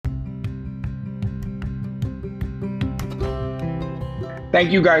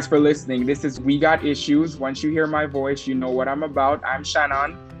Thank you guys for listening. This is We Got Issues. Once you hear my voice, you know what I'm about. I'm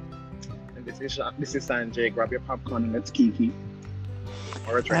Shannon. And this is Sanjay. Grab your popcorn and let's kiki.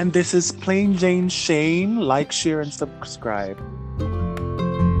 Or a drink. And this is Plain Jane Shane. Like, share, and subscribe.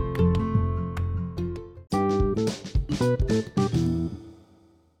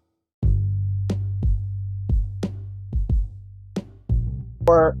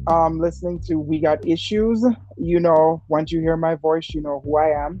 For listening to We Got Issues. Once you hear my voice, you know who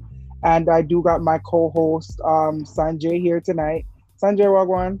I am. And I do got my co-host Sanjay here tonight. Sanjay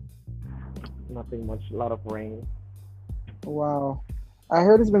Wagwan. Nothing much. A lot of rain. Wow. I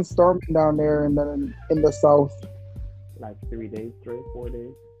heard it's been storming down there in the south. Like 3 days straight, 4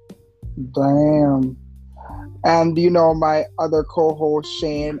 days. Damn. And my other co-host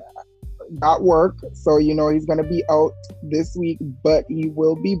Shane got work, so he's gonna be out this week, but he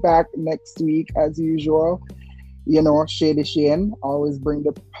will be back next week as usual. Shady Shane always bring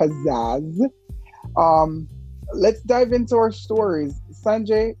the pizzazz. Let's dive into our stories.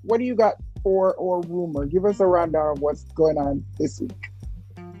 Sanjay, what do you got for or rumor? Give us a rundown of what's going on this week.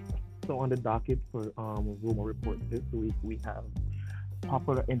 So on the docket for rumor report this week, we have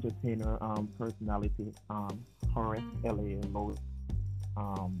popular entertainer personality Horace L.A. Lewis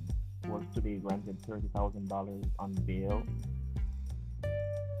was today granted $30,000 on bail.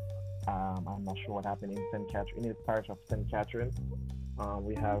 I'm not sure what happened in St. Catherine, in his parish of St. Catherine.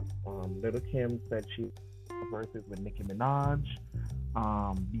 We have Little Kim said she versus with Nicki Minaj.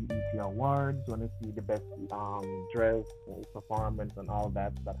 BET Awards, want to see the best dress, performance, and all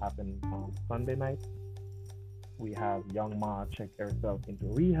that happened Sunday night. We have Young Ma checked herself into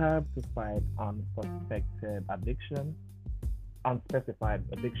rehab to fight unspecified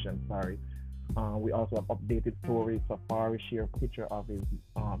addiction. Sorry. We also have updated stories. Safari share a picture of his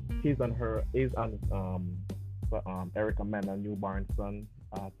Erica Mena newborn son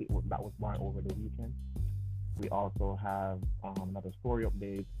that was born over the weekend. We also have another story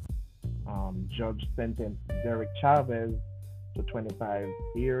update. Judge sentenced Derek Chavez to 25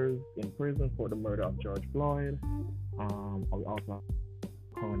 years in prison for the murder of George Floyd. We also have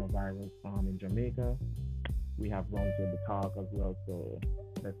coronavirus in Jamaica. We have roundtable talk as well, so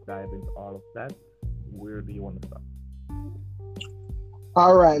let's dive into all of that. Where do you want to start?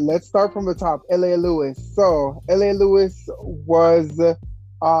 All right, let's start from the top. L.A. Lewis. So L.A. Lewis was the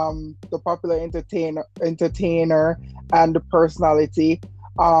popular entertainer and the personality.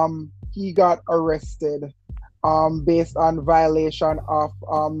 He got arrested based on violation of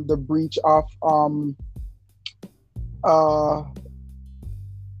the breach of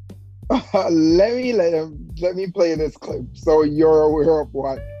let me play this clip so you're aware of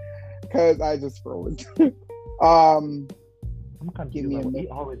what, because I just froze. I'm confused. Give me a minute. He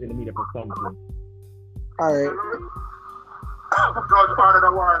always in the media for something. All right. Judge ordered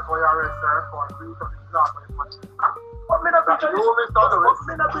a warrant for your arrest, sir, for breach of his law. What made a breach of this? What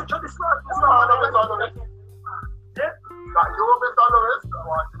made a breach of this law? Yeah? That you, Mr. Lewis, I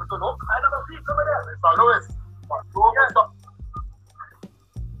want you to know. I never see some of them. Mr. Lewis, but you,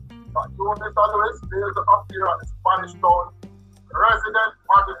 Mr. Lewis, failed to appear at the Spanish Town Resident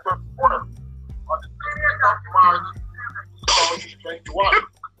Magistrate's Court on the 16th of March 2021.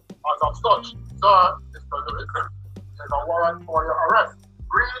 As of such, sir, Mr. Lewis, there's a warrant for your arrest.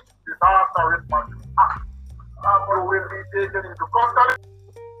 Breach Disaster Response Act. You will be taken into custody.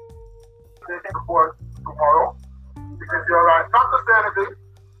 Taken to court tomorrow. Because you're right not to say anything.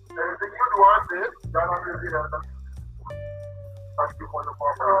 Anything you do or say, you're not really here. Thank you for the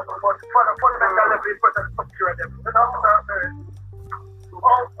cooperation. For the mental level, for the security. How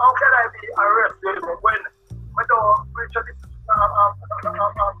can I be arrested when I don't breach of this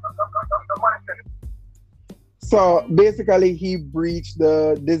the money? So basically, he breached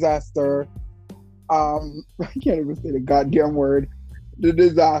the disaster. I can't even say the goddamn word. The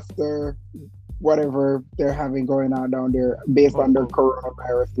disaster, whatever they're having going on down there, based on their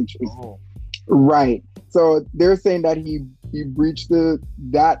coronavirus situation. Right. So they're saying that he breached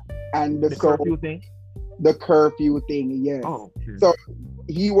that and the curfew thing. The curfew thing, yes. Oh, okay. So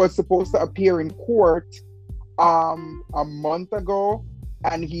he was supposed to appear in court a month ago,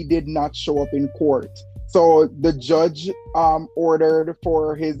 and he did not show up in court. So the judge ordered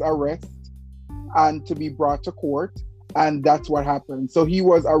for his arrest and to be brought to court, and that's what happened. So he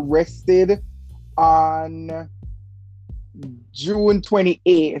was arrested on June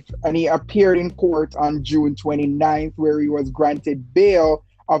 28th, and he appeared in court on June 29th, where he was granted bail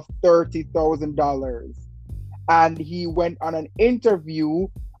of $30,000. And he went on an interview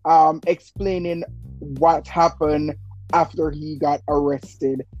explaining what happened after he got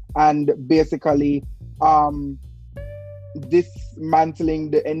arrested. And basically,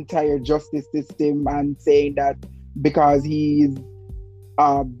 dismantling the entire justice system and saying that because he's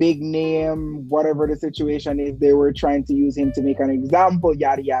a big name, whatever the situation is, they were trying to use him to make an example,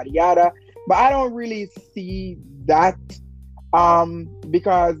 yada yada yada. But I don't really see that,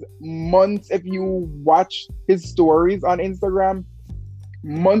 because months, if you watch his stories on Instagram,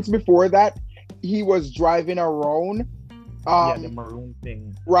 months before that, he was driving around. The maroon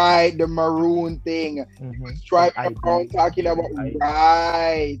thing. Right, the maroon thing. Mm-hmm. Driving around talking about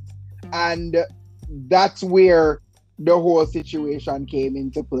right, and that's where the whole situation came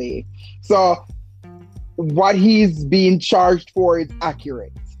into play. So what he's being charged for is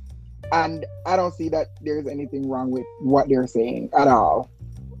accurate, and I don't see that there's anything wrong with what they're saying at all.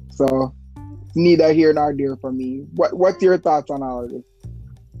 So it's neither here nor there for me. What's your thoughts on all of this?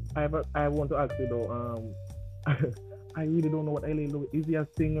 I want to ask you though. I really don't know what L.A. Lewis is. He a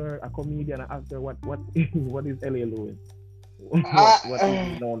singer, a comedian, an actor? What is L.A. Lewis? What is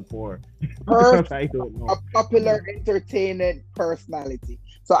he known for? I don't know. A popular entertainment personality.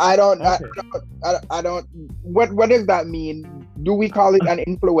 So I don't. Okay. I don't. What does that mean? Do we call it an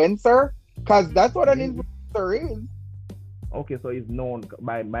influencer? Because that's what an influencer is. Okay, so he's known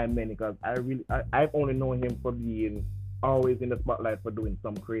by many. Because I've only known him for being always in the spotlight for doing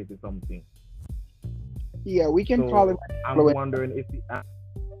some crazy something. Yeah, we can call it. I'm wondering if I'm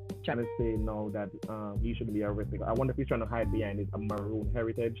trying to say no that he shouldn't be arrested. I wonder if he's trying to hide behind his maroon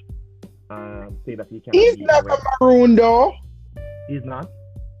heritage. Say that he can't. He's not a maroon though. He's not.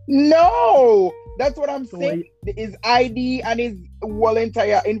 No, that's what I'm saying. His ID and his whole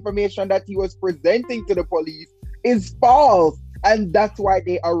entire information that he was presenting to the police is false, and that's why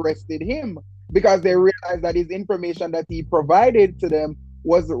they arrested him, because they realized that his information that he provided to them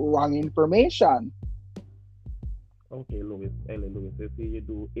was wrong information. Okay, L.A. Lewis, they say you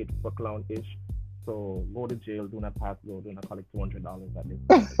do it for clown-ish, so go to jail, do not pass go, do not collect $200 at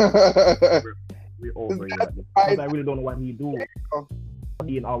this. We're over here at this. Because I really don't know what he do.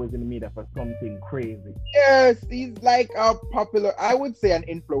 Being always in the media for something crazy. Yes, he's like a popular, I would say an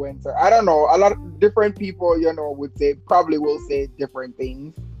influencer. I don't know, a lot of different people, probably will say different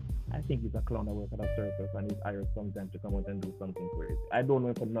things. I think he's a clown that works at a circus and he's hired sometimes to come out and do something crazy. I don't know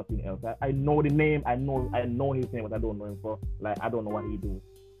him for nothing else. I know the name, I know his name, but I don't know him for, I don't know what he do.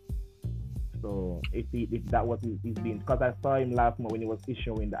 So if that was his being, because I saw him last month when he was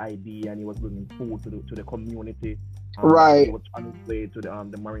issuing the ID and he was bringing food to the community. Right. He was on his way to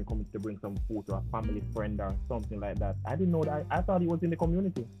the Marine community to bring some food to a family friend or something like that. I didn't know that. I thought he was in the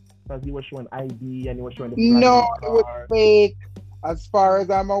community because he was showing ID and he was showing the No, it was fake. As far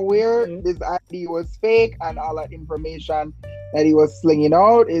as I'm aware, this ID was fake, and all that information that he was slinging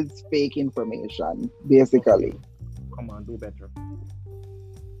out is fake information, basically. Come on, do better.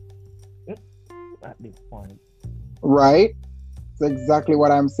 At this point. Right? That's exactly what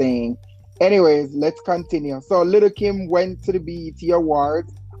I'm saying. Anyways, let's continue. So Little Kim went to the BET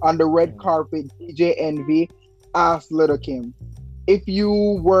Awards on the red carpet. DJ Envy asked Little Kim, if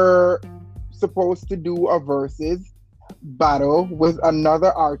you were supposed to do a versus battle with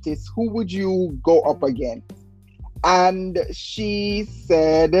another artist, who would you go up against? And she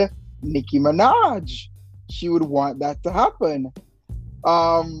said Nicki Minaj. She would want that to happen.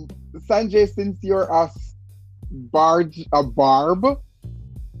 Sanjay, since you're a barb,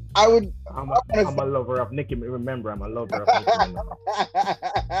 I'm a lover of Nicki. Remember, I'm a lover of Nicki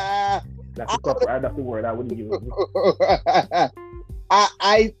Minaj. That's the word I would use.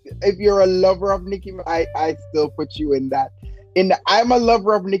 If you're a lover of Nicki, I still put you in that. I'm a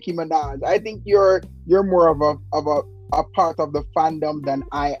lover of Nicki Minaj. I think you're more of a part of the fandom than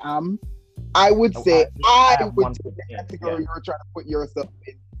I am. I would say I would say the category you're trying to put yourself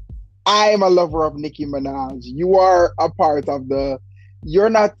in. I am a lover of Nicki Minaj. You are a part of the. You're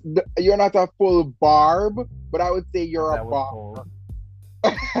not a full barb, but I would say you're a barb.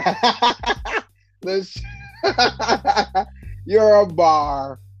 You're a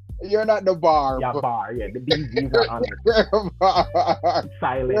bar. You're not the barb. Yeah, bar. Yeah, the BGs are on You're a bar.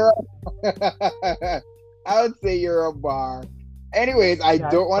 Silent. I would say you're a bar. Anyways, I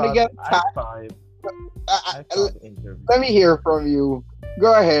don't want to get attacked. Let me hear from you.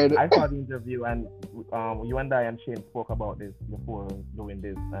 Go ahead. I saw the interview, and you and I and Shane spoke about this before doing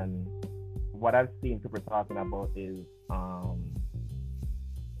this, and what I've seen people talking about is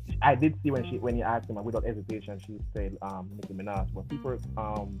I did see when you asked him without hesitation, she said Nicki Minaj, but people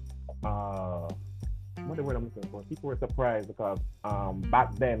what the word I'm looking for? People were surprised because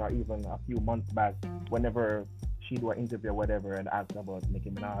back then, or even a few months back, whenever she do an interview or whatever and asked about Nicki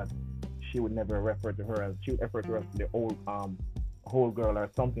Minaj, she would never refer to her as, she would refer to her as the old whole girl or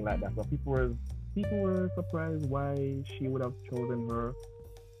something like that. So people were people were surprised why she would have chosen her.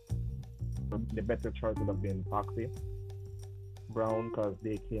 The better choice would have been Foxy Brown because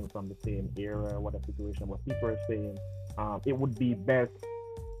they came from the same era, what a situation. But people are saying it would be best,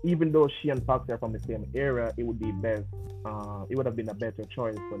 even though she and Foxy are from the same era, it would be best. It would have been a better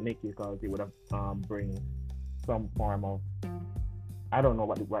choice for Nicki because it would have bring some form of, I don't know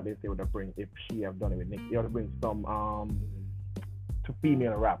what they say would have bring if she have done it with Nicki. It would have bring some to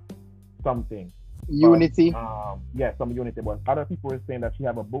female rap something. Unity. Yeah, some unity. But other people are saying that she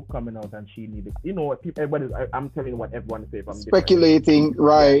have a book coming out and she needed. You know what? Everybody's. I'm telling you what everyone say from Speculating,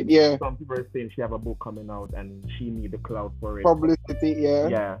 right? Yeah. Some people are saying she have a book coming out and she need the clout for it. Publicity, yeah.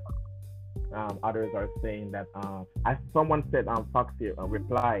 Yeah. Others are saying that. Someone said Foxy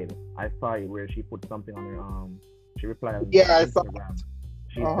replied. I saw it where she put something on her. She replied on Instagram.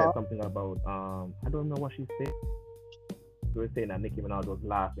 She said something about. I don't know what she said. They were saying that Nicki Minaj was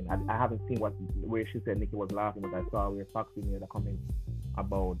laughing. I haven't seen where she said Nicki was laughing, but I saw where Foxy made a comment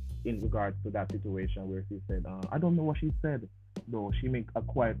about in regards to that situation where she said, I don't know what she said, though. She made a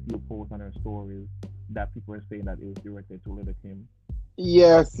quite few posts on her stories that people are saying that it was directed to Little Kim.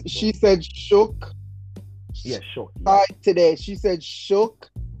 Yes, she said shook. Yeah, shook. Today, she said shook,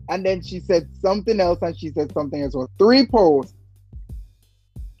 and then she said something else, and she said something else. 3 posts.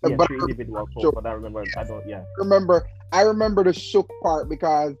 Yeah, but 3 individual posts, but I remember, I remember the shook part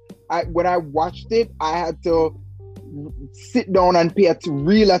because when I watched it, I had to sit down and pay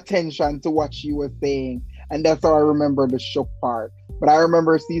real attention to what she was saying, and that's how I remember the shook part. But I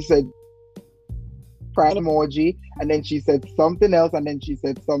remember she said cry emoji, and then she said something else, and then she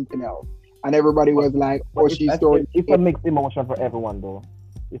said something else, and everybody was like, "Oh, she's throwing." It's a mixed emotion for everyone, though.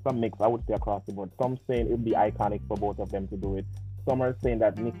 It's a mix, I would say, across the board. Some saying it would be iconic for both of them to do it. Some are saying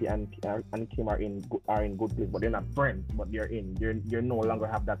that Nicki and Kim are in good place, but they're not friends. But you're no longer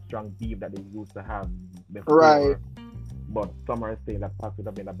have that strong beef that they used to have before. Right. But some are saying that Fox would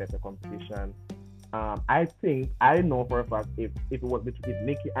have been a better competition. I know for a fact if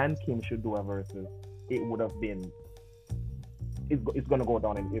Nicki and Kim should do a versus, it would have been. It's gonna go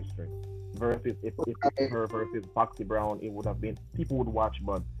down in history. Versus if her versus Foxy Brown, it would have been, people would watch,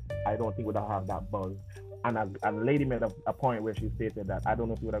 but I don't think would have that buzz. And a lady made a point where she stated that, I don't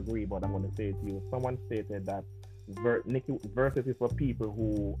know if you would agree, but I'm going to say it to you. Someone stated that Nicki versus is for people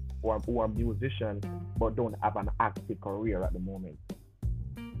who are musicians but don't have an active career at the moment.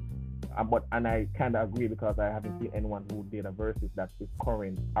 And I kind of agree because I haven't seen anyone who did a versus that is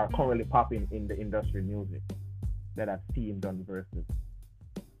currently popping in the industry music that I've seen done versus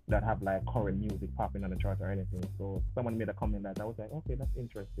that have like current music popping on the chart or anything. So someone made a comment that I was like, okay, that's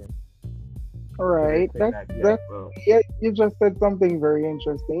interesting. All right, you just said something very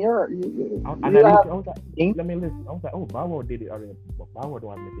interesting. Let me listen. I was like, oh, Bow Wow did it already. But Bow Wow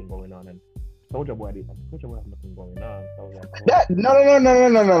don't have anything going on, and Soulja Boy did. Soulja Boy have nothing going on. So I was like, no,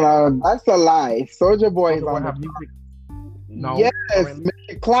 that's a lie. Soulja Boy is on the music. No. Yes, make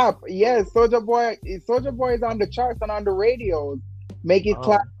it clap. Yes, Soulja Boy is on the charts and on the radios. Make it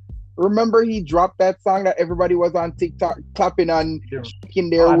clap. Remember, he dropped that song that everybody was on TikTok clapping and shaking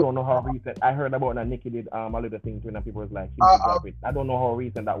their. I don't know how recent. I heard about that Nicki did a little thing too, and people was like, drop it. I don't know how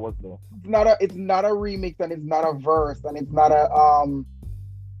recent that was though. It's not a remix, and it's not a verse, and it's not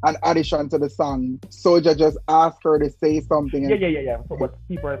an addition to the song. Soulja just asked her to say something. Yeah. So, but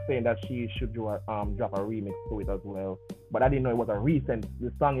people are saying that she should drop a remix to it as well. But I didn't know it was a recent.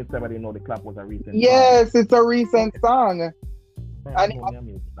 The song itself, I didn't know the clap was a recent. Yes, it's a recent song. And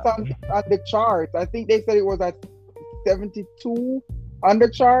on the charts, I think they said it was at 72 on the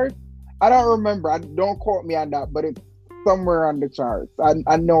charts. I don't remember. Don't quote me on that, but it's somewhere on the charts.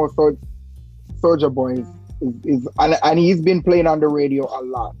 I know. So Soulja Boy is and he's been playing on the radio a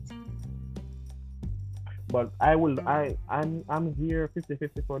lot. But I'm here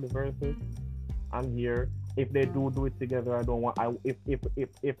 50-50 for the verses. I'm here. If they do it together, I don't want. If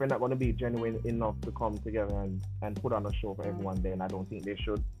we're not going to be genuine enough to come together and put on a show for everyone, then I don't think they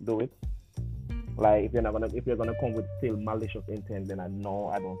should do it. Like if you're gonna come with still malicious intent, then I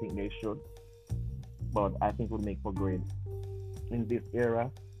don't think they should. But I think it would make for great in this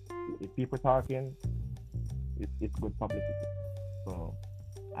era. If people talking, it's good publicity. So,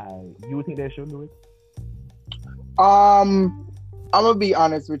 you think they should do it? I'm gonna be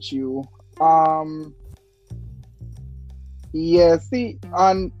honest with you. Yeah, see,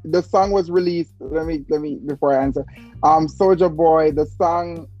 the song was released. Let me before I answer. Soulja Boy, the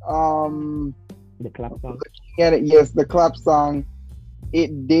song, the clap song. Yes, the clap song.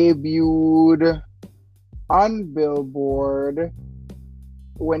 It debuted on Billboard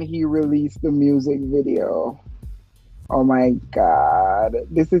when he released the music video. Oh my God.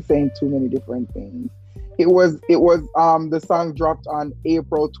 This is saying too many different things. It was the song dropped on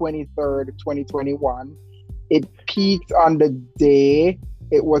April 23rd, 2021. It peaked on the day.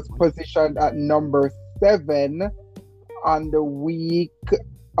 It was positioned at number 7 on the week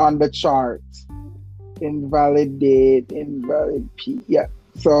on the chart. Invalid P. Yeah.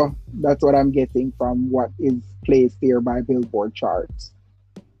 So that's what I'm getting from what is placed here by Billboard charts.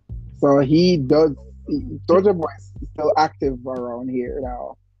 So Soldier Boy is still active around here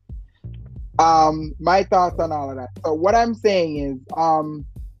now. My thoughts on all of that. So what I'm saying is,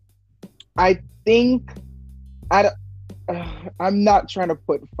 I think I'm not trying to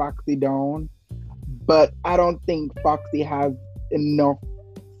put Foxy down, but I don't think Foxy has enough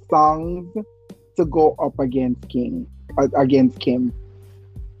songs to go up against Kim. I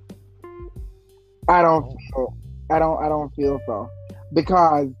don't feel so,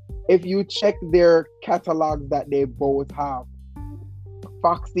 because if you check their catalogs that they both have,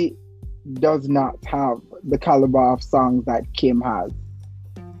 Foxy does not have the caliber of songs that Kim has.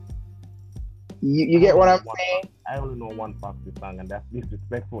 You get what I'm saying? I only know one Foxy song, and that's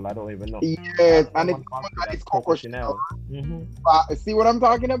disrespectful. I don't even know. Yes, and it's Coco Chanel. Mm-hmm. See what I'm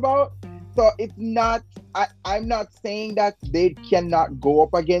talking about? So it's not. I'm not saying that they cannot go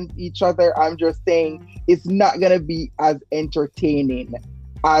up against each other. I'm just saying it's not gonna be as entertaining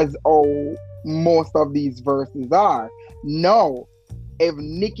as most of these verses are. No, if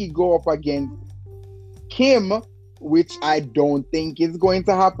Nicki go up against Kim, which I don't think is going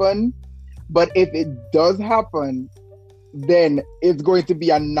to happen, but if it does happen, then it's going to be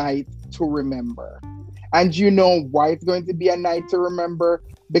a night to remember. And you know why it's going to be a night to remember?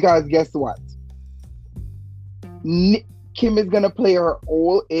 Because guess what? Kim is going to play her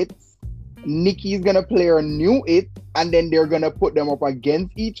old hits, Nicki is going to play her new hits, and then they're going to put them up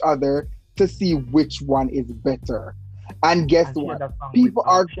against each other to see which one is better. And guess what? People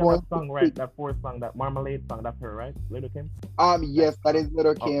are going that song, right? That fourth song, that Marmalade song, that's her, right? Little Kim? Yes, that is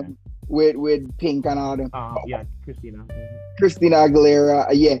Little Kim. Okay. With Pink and all them. Yeah, Christina. Mm-hmm. Christina Aguilera,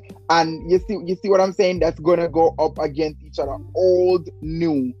 yeah. And you see what I'm saying? That's gonna go up against each other. Old,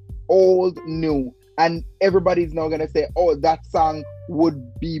 new. And everybody's now gonna say, oh, that song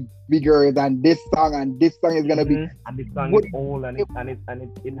would be bigger than this song, and this song is gonna be, and this song is old, and it has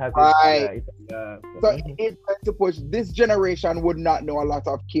right. So it's going to push. This generation would not know a lot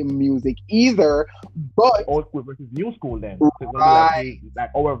of Kim music either, but old school versus new school then. Right. Like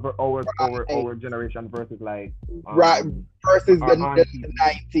our generation versus like right versus the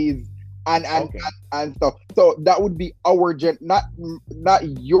 90s and stuff. So that would be our not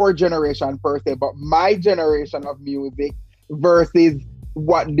your generation per se, but my generation of music versus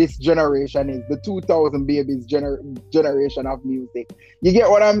what this generation is, the 2000 babies generation of music. You get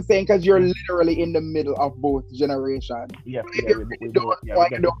what I'm saying? Because you're literally in the middle of both generations. Yeah, you're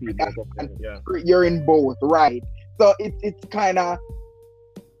in both, right? So it's kind of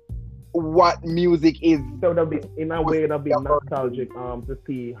what music is. So that'll be, in a way, that'll be nostalgic to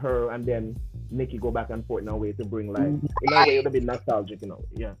see her and then Nicki go back and forth in a way to bring like, in a way it'll be nostalgic,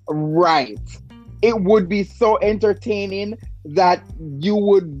 yeah. Right. It would be so entertaining that you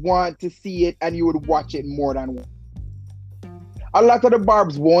would want to see it and you would watch it more than once. A lot of the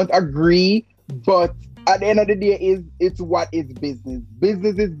Barbs won't agree, but at the end of the day, it's what is business.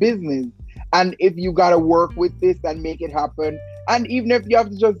 Business is business. And if you gotta work with this and make it happen, and even if you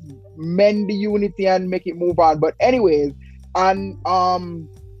have to just mend the unity and make it move on. But anyways, and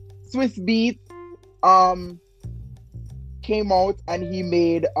Swiss Beats came out and he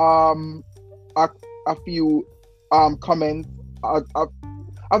made a few comments,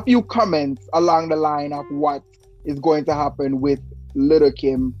 a few comments along the line of what is going to happen with Little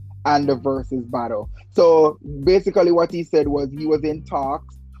Kim and the versus battle. So basically what he said was he was in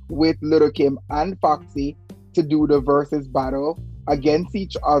talks with Little Kim and Foxy to do the versus battle against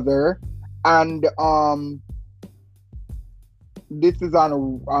each other, and this is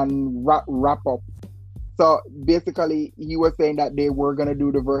on wrap up. So basically, he was saying that they were gonna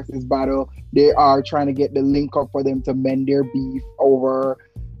do the versus battle. They are trying to get the link up for them to mend their beef over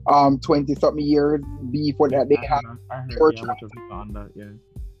 20-something years beef that they have. They were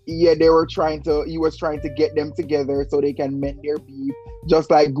trying to. He was trying to get them together so they can mend their beef, just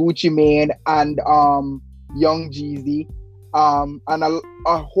like Gucci Mane and Young Jeezy, and a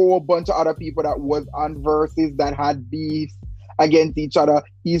whole bunch of other people that was on verses that had beefs against each other.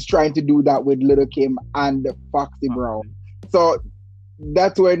 He's trying to do that with Little Kim and Foxy Brown. So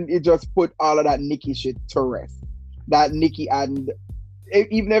that's when it just put all of that Nicki shit to rest. That Nicki, and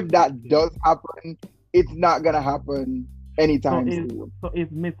even if that does happen, it's not gonna happen anytime soon. So is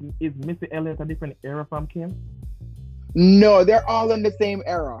Missy Elliott a different era from Kim? No, they're all in the same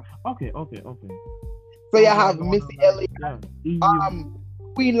era. Okay, okay, okay. So you So have the one Missy of Elliott. yeah, Eve.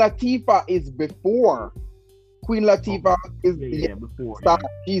 Queen Latifah is before. Queen Latifah is Yeah, before, star. yeah.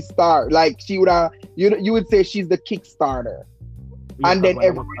 She's star. Like she would have. You would say she's the Kickstarter, Yeah, and 'cause then when I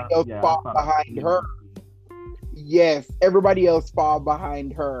was, everybody else yeah, I fall thought behind her. Yes, everybody else fall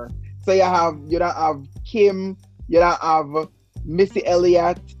behind her. So you don't have Kim, you don't have Missy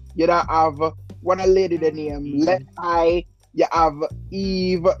Elliott, you don't have what a lady the name Let I, you have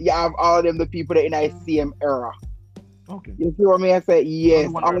Eve, you have all of them the people that in ICM era. Okay. You see what I mean? I say I yes.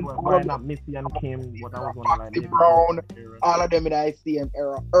 was All wondering of why them, not Missy and Kim? What I was wondering, like, Foxy maybe Brown, all of them in ICM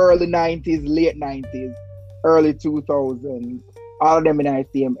era, early 90s, late 90s, early 2000s, all of them in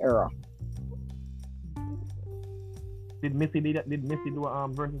ICM era. Did Missy do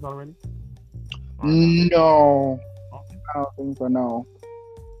verses already? Or no? No, Okay. I don't think so.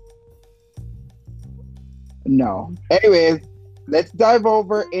 No. Anyways, let's dive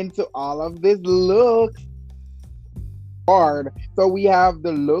over into all of this looks hard. So we have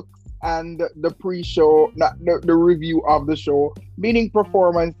the looks and the pre-show, not the review of the show, meaning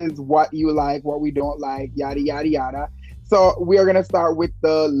performances, what you like, what we don't like, yada yada yada. So we are gonna start with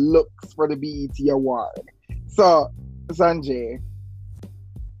the looks for the BET award. So Sanjay,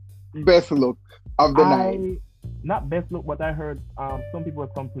 best look of the night. Not best look, but I heard some people were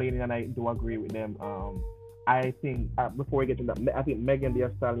complaining, and I do agree with them. I think before we get to that, I think Megan Thee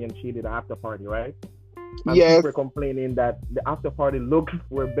Stallion, she did an after party, right? And Yes. people were complaining that the after party looks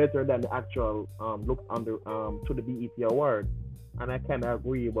were better than the actual looks under to the BET award, and I kind of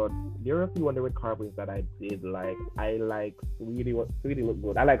agree. But there are a few on the red carpets that I did like. I like Sweetie. What Sweetie looked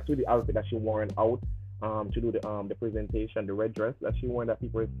good. I like Sweetie outfit that she wore out to do the presentation, the red dress that she wore that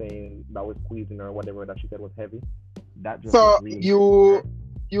people were saying that was squeezing her or whatever that she said was heavy. That dress So was really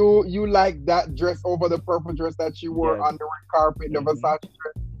you like that dress over the purple dress that she wore Yes. on the red carpet, the Mhm. Versace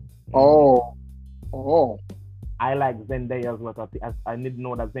dress? Oh. I like Zendaya as well. I didn't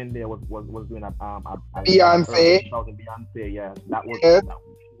know that Zendaya was doing a Beyonce. Beyonce, yeah, that was Yes.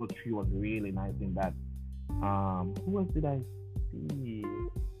 she was really nice in that. Who else did I see?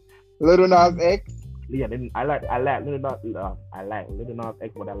 Little Nas X. Yeah, then I like Little Nas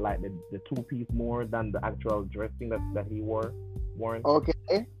X, but I like the two piece more than the actual dressing that he wore.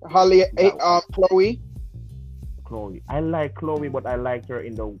 Okay. Holly. Chloe. Chloe. I like Chloe, but I liked her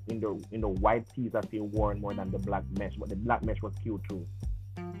in the white piece that she wore more than the black mesh. But the black mesh was cute too.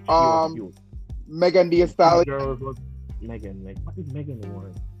 She was cute. Megan Thee The Stallion. girls was Megan. Like, what did Megan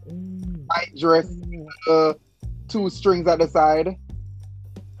wear? White dress. 2 strings at the side.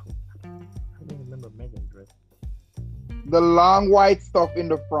 I don't remember Megan dress. The long white stuff in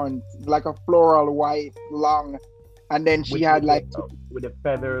the front, like a floral white long, and then she had like with the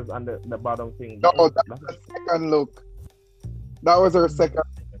feathers and the bottom thing. no, that was the second look. That was her second.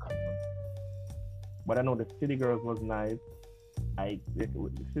 But I know the City Girls was nice. The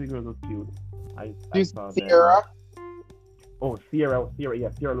City Girls was cute. I saw them. Sierra. Oh, Sierra, yeah,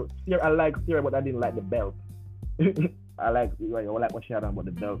 Sierra. I like Sierra, but I didn't like the belt. I like what she had on, but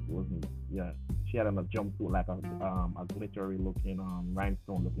the belt wasn't. Yeah, she had on a jumpsuit, like a glittery looking,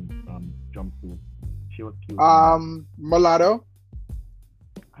 rhinestone looking jumpsuit. She was cute. Mulatto.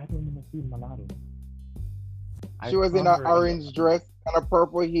 I don't remember seeing Mulatto. She was in an orange dress and a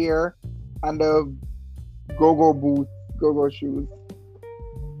purple hair and the go-go boots, go-go shoes.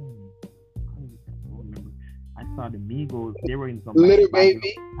 I saw the Migos. They were in some Little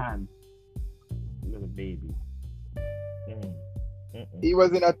Baby. Pants. Little Baby. He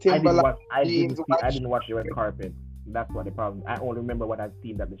was in a Timberland jeans. I didn't watch the red carpet. That's what the problem. I only remember what I've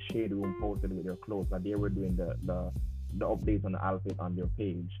seen that the Shade Room posted with their clothes, that they were doing the updates on the outfit on their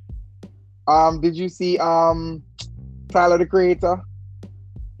page. Did you see Tyler the Creator?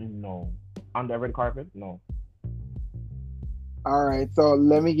 No. On the red carpet? No. All right, so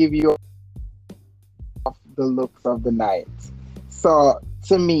let me give you the looks of the night. So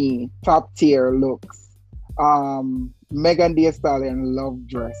to me, top tier looks. Megan Thee Stallion, love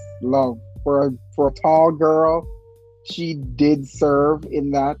dress, love for a tall girl. She did serve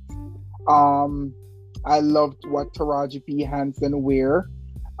in that. I loved what Taraji P. Henson wear.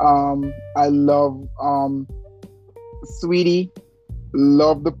 I love Sweetie.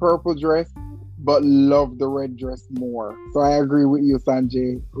 Love the purple dress, but love the red dress more. So I agree with you,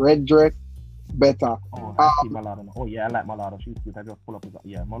 Sanjay. Red dress, better. Oh, I see Mulatto. Oh yeah, I like Mulatto. She's cute. I just pull up.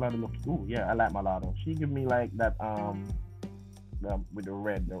 Yeah, Mulatto looks. Ooh, yeah, I like Mulatto. She give me like that. With the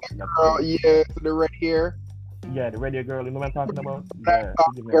red. Yeah, so the red hair. Yeah, the red hair girl. You know what I'm talking about? Yeah,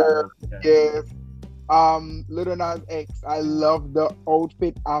 she give me girl. that. Yeah. Yes. Little Nas X. I love the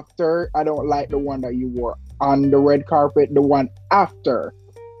outfit after. I don't like the one that you wore on the red carpet, the one after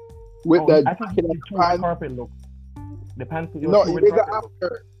with the I think jacket it's and two red pants. carpet looks. The pants, it was No, two it red is carpet looks.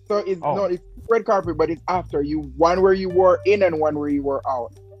 after. So it's Oh, no, it's red carpet, but it's after you one where you were in and one where you were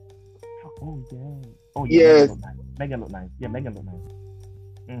out. oh yeah. Oh yeah, Megan Yes, looked nice. Megan looked nice. Yeah, Megan looked nice.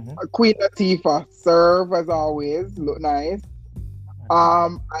 Mm-hmm. Queen Latifah serve as always, look nice. I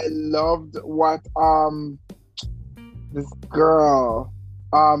loved what this girl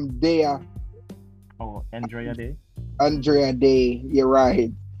Dea Oh, Andrea Day. Andrea Day. You're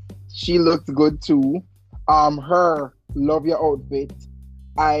right. She looks good too. Her love your outfit.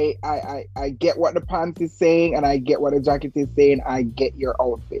 I get what the pants is saying and I get what the jacket is saying. I get your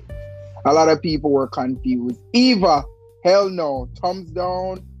outfit. A lot of people were confused. Eva, hell no. Thumbs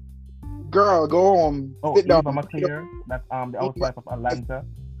down. Girl, go home. Oh, Sit down. Eva McClear. That's the housewife of Atlanta.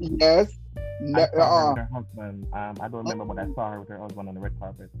 Yes. I saw her with her husband. I don't remember, but I saw her with her husband on the red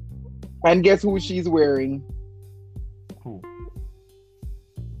carpet. And guess who she's wearing? Cool.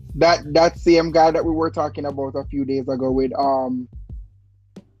 That same guy that we were talking about a few days ago with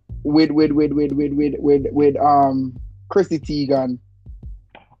Chrissy Teigen.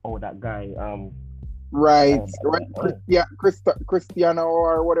 Oh, that guy. Right. Oh, Cristiano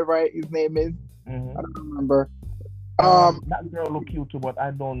or whatever his name is. mhm. I don't remember. That girl look cute too, but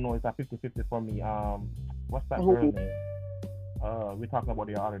I don't know. It's a 50-50 for me. What's that Who? girl name? We talked about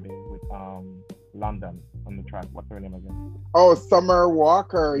the other day with London on the track. What's her name again? Oh, Summer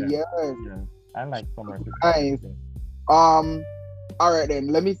Walker. Yeah. Yes. Yeah, I like Summer. Nice. All right then.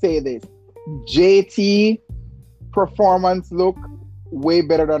 Let me say this. JT performance look way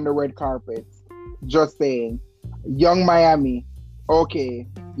better than the red carpet. Just saying. Young Miami. Okay,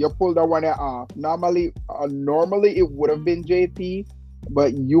 you pulled that one off. Normally it would have been JT,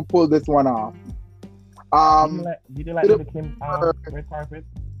 but you pulled this one off. Did you like Little Kim red carpet?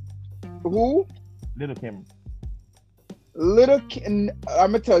 Who? Little Kim. Little Kim.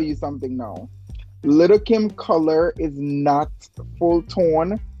 I'm gonna tell you something now. Little Kim color is not full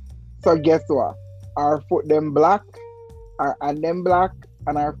tone, so guess what? Our foot them black, our hand them black,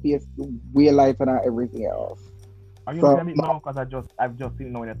 and our face way lighter than everything else. Are you So, telling it now? Because I've just seen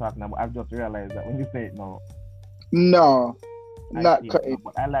it now when you're talking about. I've just realized that when you say it now, No, I not see it cut now, it.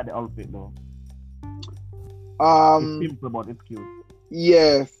 but I like the outfit though. It's simple, but it's cute.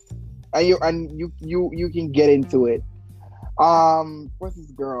 Yes, and you can get into it. What's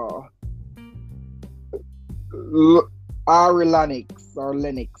this girl? Ari Lennox or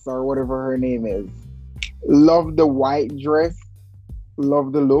Lennox or whatever her name is. Love the white dress.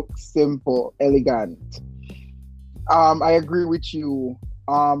 Love the look. Simple, elegant. I agree with you.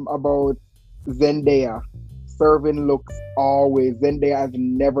 About Zendaya. Serving looks always. Zendaya has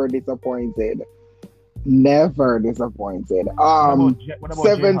never disappointed. Never disappointed. What about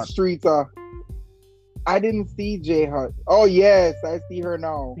Seven J-Hut? Street. I didn't see J Hut. Oh yes, I see her I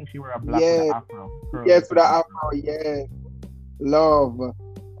now. think she wear a black with Yes, an afro. Curly yes, with the afro. afro. Yes,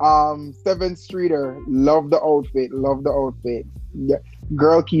 love. Seven Streeter. Love the outfit. Love the outfit. Yeah.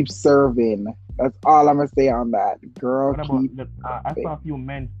 Girl keeps serving. That's all I'm gonna say on that. Girl What about keep. I saw a few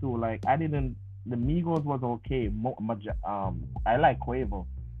men too. Like I didn't. The Migos was okay. I like Quavo.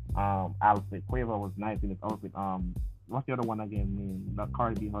 Outfit. Quavo was nice in his outfit. What's the other one again? Name that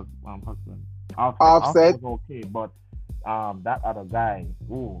Cardi B husband. Offset Offset. was okay, but that other guy,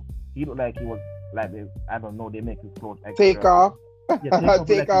 ooh, he looked like he was like this. I don't know. They make his clothes extra. Take off. Yeah, take off,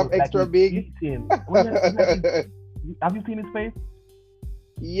 Take off extra big. Well, have you seen his face?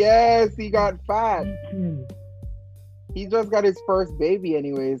 Yes, he got fat. Eating. He just got his first baby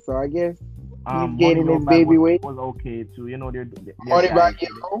anyway, so I guess he's Money gaining his Bag baby weight. was okay too. You know, they're Money guys, back, you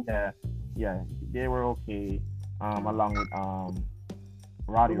know. yeah, they were okay. Along with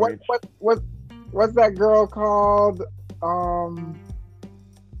Roddy What Rich. what's that girl called?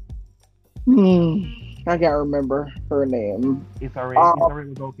 I can't remember her name. Issa Rae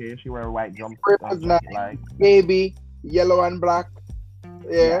was okay. She wear a white jump. Issa Rae was nice. Like Baby, yellow and black.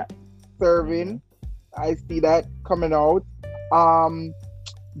 Yeah, yeah. serving. I see that coming out. Givon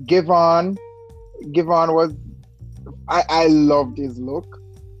was. I loved his look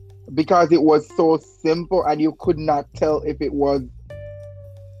because it was so simple and you could not tell if it was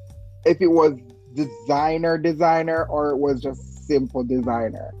designer or it was just simple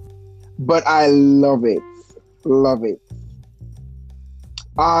designer. But I love it. Love it.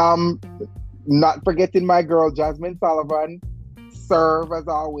 Not forgetting my girl Jasmine Sullivan. Serve as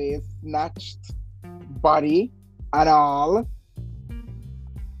always, snatched body and all.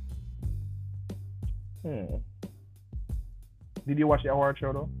 Did you watch the award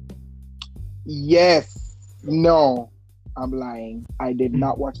show though? Yes. No. I'm lying. I did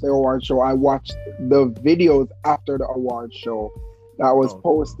not watch the award show. I watched the videos after the award show that was Oh,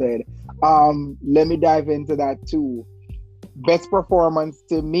 posted. Let me dive into that too. Best performance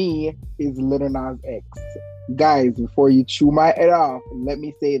to me is Lil Nas X. Guys, before you chew my head off, let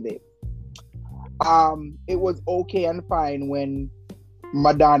me say this. It was okay and fine when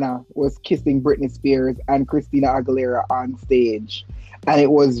Madonna was kissing Britney Spears and Christina Aguilera on stage. And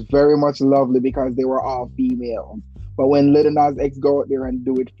it was very much lovely because they were all females. But when Lil Nas X go out there and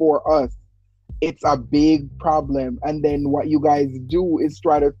do it for us, it's a big problem. And then what you guys do is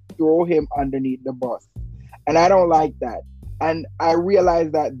try to throw him underneath the bus. And I don't like that. And I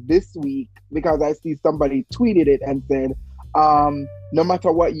realized that this week because I see somebody tweeted it and said, no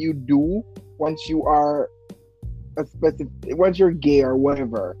matter what you do, once you are once you're gay or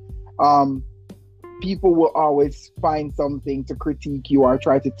whatever, people will always find something to critique you or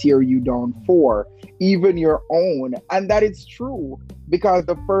try to tear you down for, even your own. And that is true because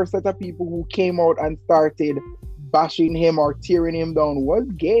the first set of people who came out and started bashing him or tearing him down was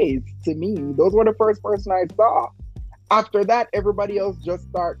gays to me. Those were the first person I saw. After that, everybody else just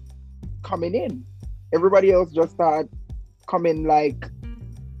start coming in. Everybody else just start coming like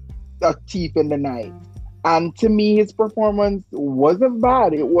a thief in the night. And to me, his performance wasn't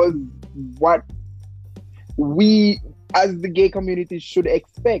bad. It was what we as the gay community should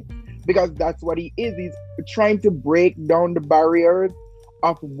expect because that's what he is. He's trying to break down the barriers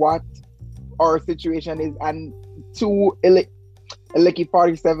of what our situation is. And to Eleki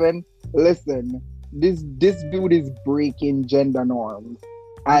 47, listen, this dude is breaking gender norms.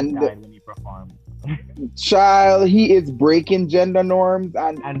 And when he performed. Child, he is breaking gender norms,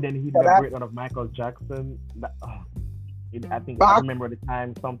 and then he did a break out of Michael Jackson. I think I remember the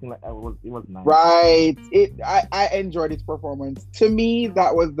time something like it was nice. Right. I enjoyed his performance. To me,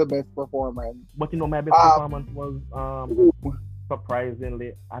 that was the best performance. But my best performance was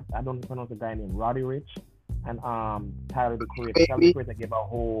surprisingly I don't pronounce the guy named Roddy Ricch and Tyler the Creator. Tyler the Creator gave a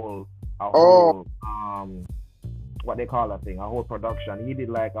whole what they call that thing, a whole production. He did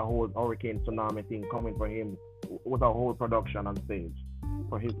like a whole hurricane tsunami thing coming for him with a whole production on stage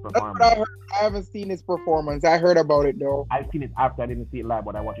for his performance. That's what I heard. I haven't seen his performance. I heard about it though. I've seen it after. I didn't see it live,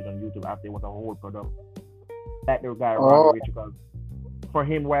 but I watched it on YouTube after it was a whole production. Like the guy Roddy Ricch, because for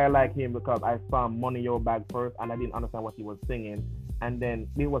him, why I like him because I saw Money Your Bag first and I didn't understand what he was singing. And then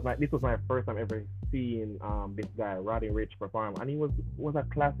this was my first time ever seeing this guy Roddy Ricch perform, and he was a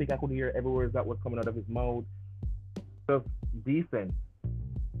classic. I could hear every word that was coming out of his mouth. Just decent.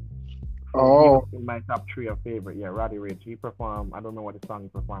 So he was in my top 3 of favorite. Yeah, Roddy Ricch. He performed. I don't know what the song he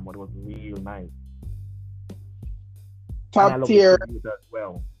performed, but it was real nice. Top tier as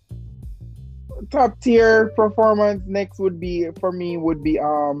well. Top tier performance next would be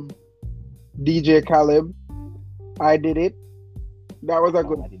DJ Khaled. I Did It. That was a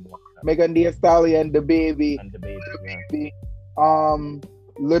good. Megan Thee Stallion, the baby. And the baby.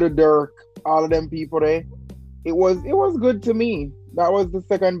 Little Durk, all of them people there. It was good to me. That was the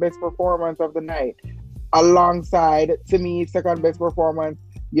second best performance of the night. Alongside, to me, second best performance,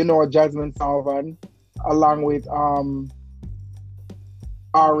 Jasmine Sullivan, along with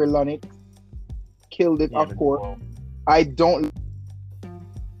Ari Lennox. Killed it, of course. Well. I don't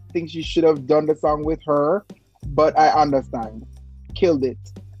think she should have done the song with her, but I understand. Killed it.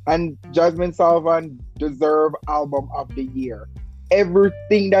 And Jasmine Sullivan deserve album of the year.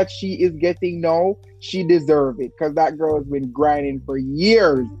 Everything that she is getting now, she deserves it because that girl has been grinding for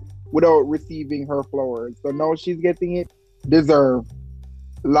years without receiving her flowers. So now she's getting it. Deserved.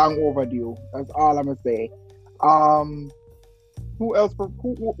 Long overdue. That's all I'm gonna say. Who else?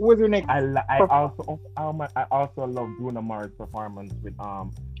 Who was your next? I also love Bruno Mars' performance with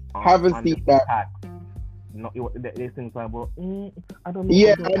Haven't seen that. No, they sing about. I don't know.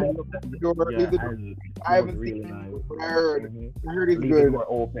 Yeah, I haven't really seen it. I heard it's Leave good. It more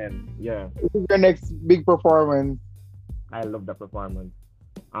open. Yeah. Who's your next big performance? I love that performance.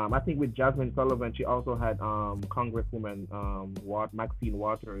 I think with Jasmine Sullivan, she also had Congresswoman Maxine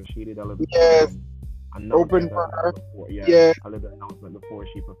Waters. She did a little open for her. Before, a little announcement before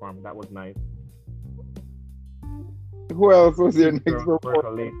she performed. That was nice. Who else was your next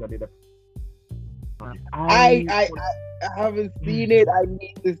performance? I haven't seen it. I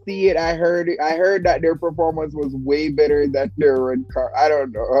need to see it. I heard that their performance was way better than their red car. I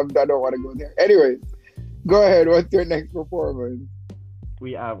don't know. I don't want to go there. Anyways, go ahead. What's your next performance?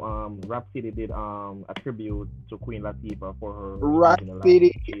 We have Rhapsody did a tribute to Queen Latifah for her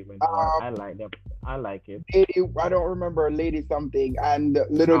Rhapsody. I like that. I like it. I don't remember Lady something and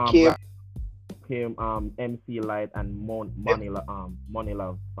Little Kim. him MC Light and Money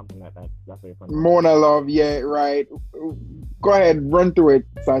Love, something like that. That's what it's from. Mona Love, yeah, right. Go ahead, run through it,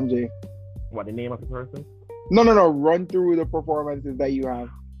 Sanjay. What, the name of the person? No. Run through the performances that you have.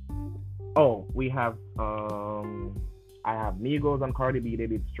 Oh, we have I have Migos and Cardi B. They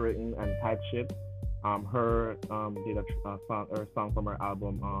did Straighten and Type Shit. Her did a song from her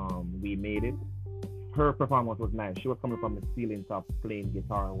album We Made It. Her performance was nice. She was coming from the ceiling top playing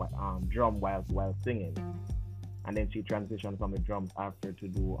guitar, drum while singing, and then she transitioned from the drums after to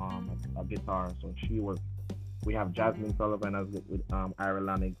do a guitar. So we have Jasmine Sullivan as with Ira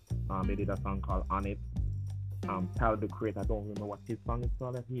Lennox. They did a song called On It. Tyler the Creator, I don't remember what his song is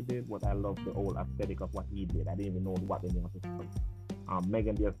called that he did, but I love the old aesthetic of what he did. I didn't even know what the name of his song.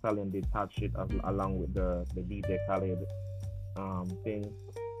 Megan Thee Stallion did Touch It along with the DJ Khaled thing.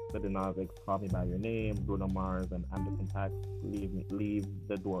 So the Nas X, Call Me By Your Name, Bruno Mars and Anderson .Paak, Leave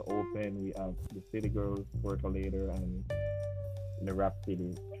the Door Open. We have the City Girls, Percolator, and the Rap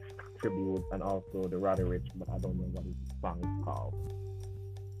City Tribute, and also the Roddy Ricch, but I don't know what his song is called.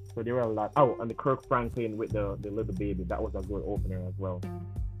 So there were a lot. Oh, and the Kirk Franklin with the Little Baby, that was a good opener as well.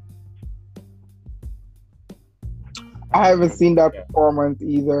 I haven't seen that performance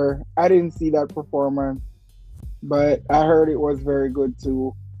either. I didn't see that performance, but I heard it was very good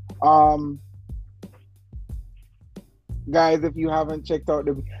too. Guys, if you haven't checked out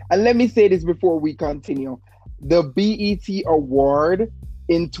and let me say this before we continue, the BET Award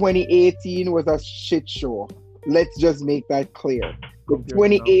in 2018 was a shit show. Let's just make that clear. The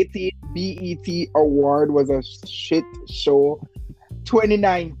 2018 BET Award was a shit show.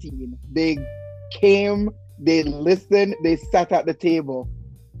 2019, they came, they listened, they sat at the table.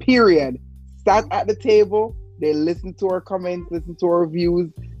 Period. Sat at the table, they listened to our comments, listened to our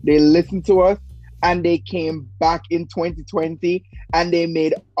reviews, they listened to us, and they came back in 2020 and they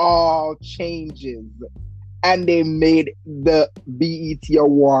made all changes. And they made the BET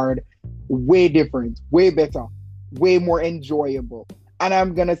Award way different, way better, way more enjoyable. And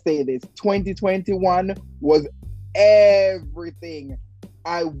I'm gonna say this, 2021 was everything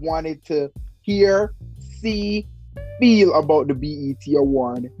I wanted to hear, see, feel about the BET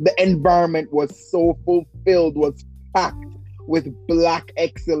Award. The environment was so fulfilled, was packed with Black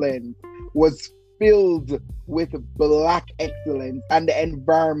excellence, was filled with Black excellence, and the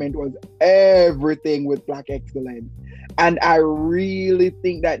environment was everything with Black excellence. And I really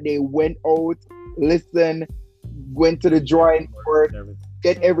think that they went out, listened, went to the drawing board,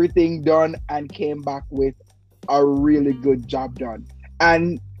 get everything done, and came back with a really good job done.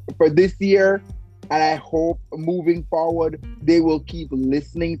 And for this year, and I hope moving forward, they will keep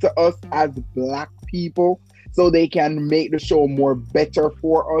listening to us as Black people so they can make the show more better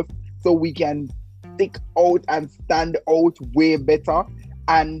for us, so we can stick out and stand out way better.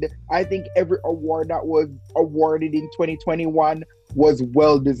 And I think every award that was awarded in 2021 was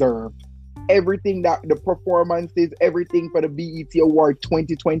well deserved. Everything that the performances, everything for the BET Award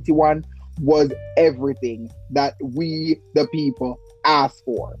 2021 was everything that we, the people, asked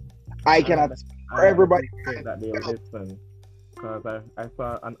for. I cannot speak for everybody. That they listen, because I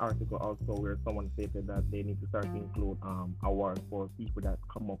saw an article also where someone stated that they need to start to include awards for people that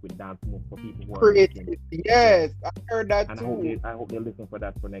come up with dance moves for people who are creative. Yes, I heard that and too. I hope they listen for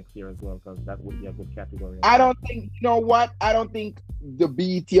that for next year as well, because that would be a good category. I don't think, you know what? I don't think the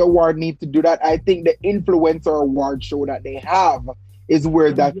BET Award needs to do that. I think the influencer award show that they have is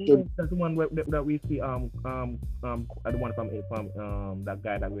where that should. That's the one that we see. The one from that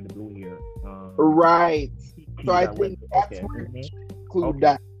guy that with the blue hair. Right. So I think that's where they should include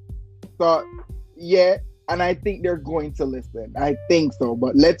that. So yeah, and I think they're going to listen. I think so.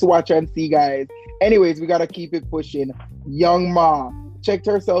 But let's watch and see, guys. Anyways, we gotta keep it pushing. Young Ma checked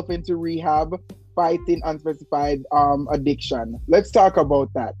herself into rehab, fighting unspecified addiction. Let's talk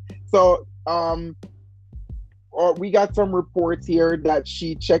about that. So we got some reports here that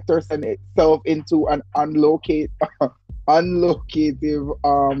she checked herself into an unlocated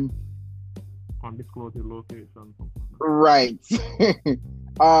undisclosed location. Right.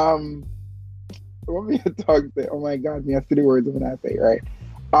 What me talk say? Oh my God, me I see the words when I say right.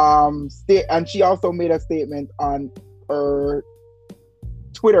 And she also made a statement on her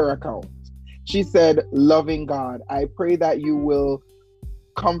Twitter account. She said, "Loving God, I pray that you will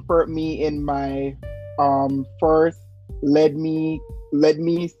comfort me in my first let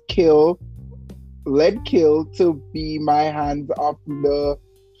kill to be my hands of the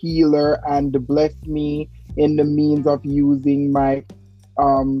healer, and bless me in the means of using my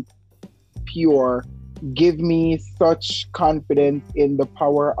pure. Give me such confidence in the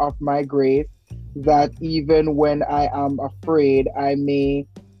power of my grace that even when I am afraid, I may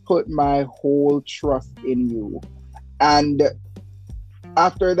put my whole trust in you. And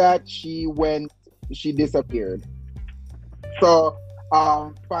after that, she disappeared. So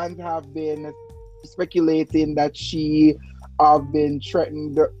fans have been speculating that she have been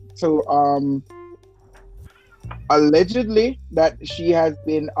threatened to allegedly that she has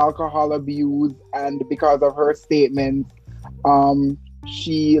been alcohol abused, and because of her statements,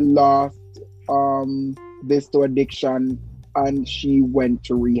 she lost this to addiction and she went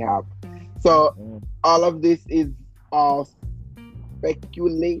to rehab. So all of this is all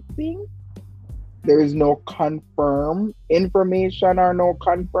speculating. There is no confirmed information or no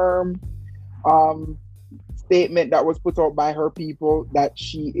confirmed statement that was put out by her people that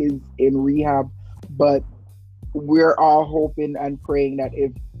she is in rehab, but we're all hoping and praying that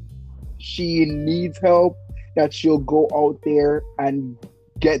if she needs help, that she'll go out there and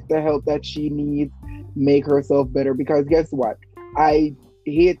get the help that she needs, make herself better. Because guess what? I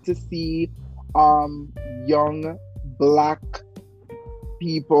hate to see young Black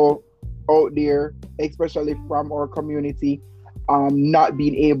people out there, especially from our community, not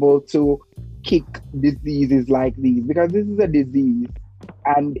being able to kick diseases like these, because this is a disease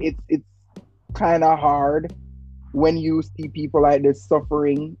and it's kind of hard when you see people like this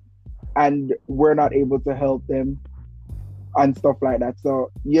suffering and we're not able to help them and stuff like that. So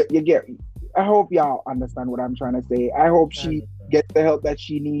you get, I hope y'all understand what I'm trying to say. I hope she gets the help that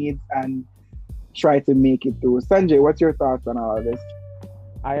she needs and try to make it through. Sanjay, what's your thoughts on all of this?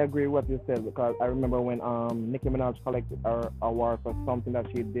 I agree with what you said, because I remember when Nicki Minaj collected her award for something that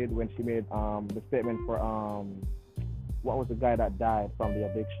she did when she made the statement for what was the guy that died from the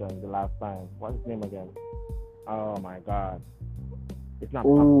addiction the last time? What's his name again? Oh my God. It's not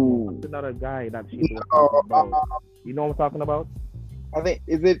It's another guy that she was talking about. You know what I'm talking about? I think,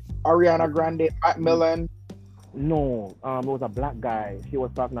 is it Ariana Grande, Mac Millan? No, it was a Black guy. She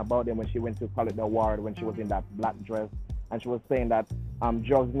was talking about him when she went to collect the award, when she was in that black dress, and she was saying that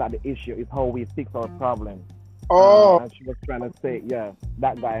drugs is not the issue, it's how we fix our problem. And she was trying to say,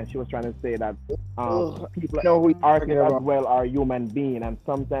 that guy, and she was trying to say that people, artists as well, are human beings, and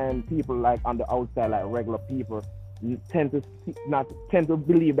sometimes people like on the outside, like regular people, tend to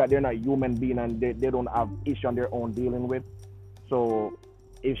believe that they're not human beings and they don't have issue on their own dealing with. So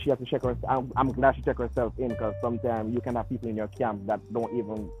if she has to check herself, I'm glad she checked herself in, because sometimes you can have people in your camp that don't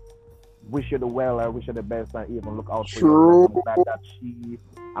even wish you the well or wish you the best and even look out for you.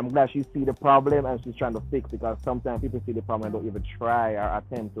 I'm glad she see the problem and she's trying to fix it, because sometimes people see the problem and don't even try or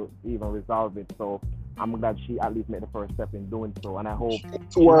attempt to even resolve it. So I'm glad she at least made the first step in doing so, and I hope she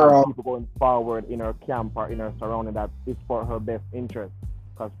has people going forward in her camp or in her surrounding that is for her best interest.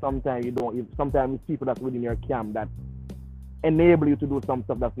 Because sometimes sometimes it's people that's within your camp that enable you to do some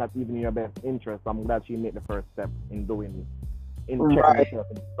stuff that's not even in your best interest. So I'm glad she made the first step in doing it, in checking herself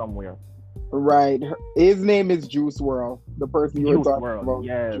in somewhere. Right. His name is Juice WRLD, the person you were talking about.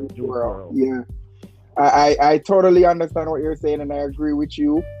 Yeah, Juice WRLD. Yeah. I totally understand what you're saying, and I agree with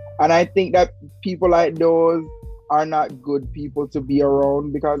you. And I think that people like those are not good people to be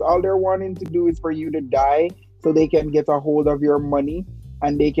around, because all they're wanting to do is for you to die so they can get a hold of your money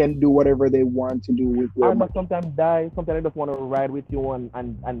and they can do whatever they want to do with your money. Sometimes they just want to ride with you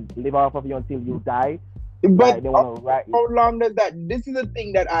and live off of you until you die. But how long does that? This is the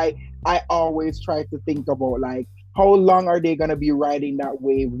thing that I always try to think about. Like, how long are they gonna be riding that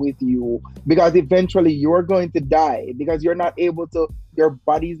wave with you? Because eventually you're going to die, because you're not able to. Your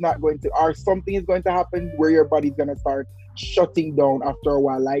body's not going to, or something is going to happen where your body's gonna start shutting down after a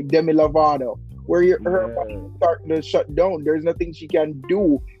while. Like Demi Lovato, where her body's starting to shut down. There's nothing she can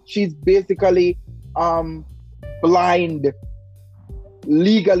do. She's basically blind,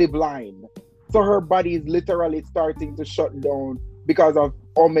 legally blind. So her body is literally starting to shut down because of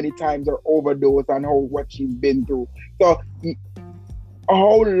how many times her overdose and what she's been through. So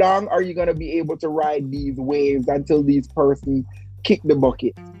how long are you going to be able to ride these waves until these persons kick the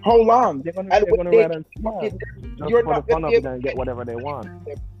bucket? How long? They're going to ride on bucket. You're not going to get whatever they want.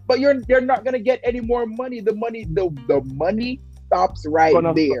 But they're not going to get any more money. The money stops right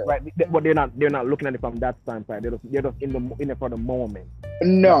there. Right. But they're not looking at it from that standpoint. They're just in it for the moment.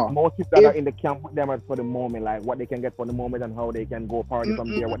 No. Most people that are in the camp with them are for the moment, like what they can get for the moment and how they can go party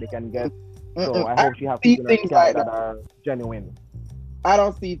from there, what they can get. So I hope she has people in her camp that are genuine. I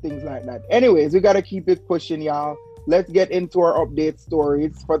don't see things like that. Anyways, we gotta keep it pushing, y'all. Let's get into our update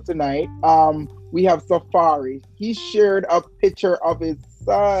stories for tonight. We have Safari. He shared a picture of his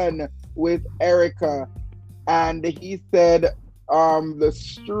son with Erica, and he said, the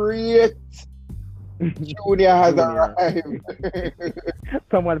street Junior has arrived.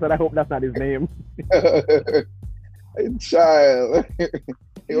 Someone said, I hope that's not his name. Child.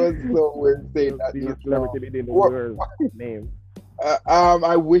 It was so weird saying that. The Just celebrity now. didn't know What, your name.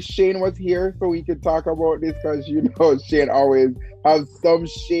 I wish Shane was here so we could talk about this because Shane always has some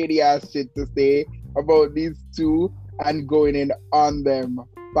shady ass shit to say about these two and going in on them.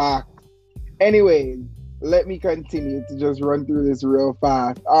 Facts. Anyways, let me continue to just run through this real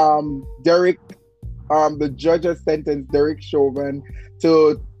fast. Derek, the judge has sentenced Derek Chauvin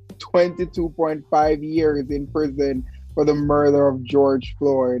to 22.5 years in prison for the murder of George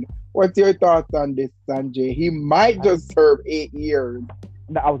Floyd. What's your thoughts on this, Sanjay? He might just serve 8 years.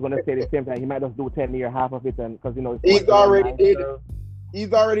 I was gonna say the same thing. He might just do 10 year, half of it, and because it's He's what, already did. term.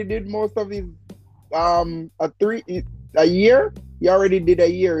 He's already did most of his a year. He already did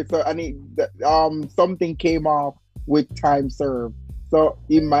a year. So something came off with time served. So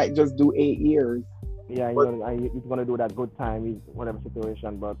he might just do 8 years. Yeah, he's gonna do that good time, whatever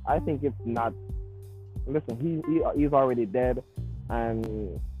situation. But I think it's not. Listen, he's already dead,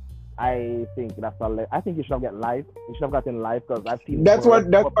 and I think I think he should have got life. He should have gotten life because I've seen. That's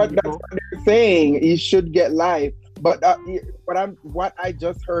what they're saying. He should get life. But what I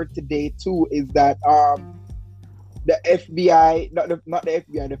just heard today too is that the FBI, not the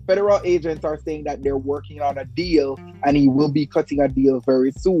FBI, the federal agents are saying that they're working on a deal, and he will be cutting a deal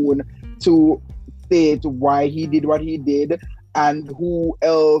very soon to state why he did what he did and who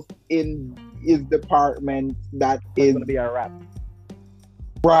else in his department that is going to be a wrap.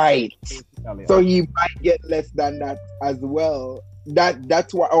 Right. So he might get less than that as well.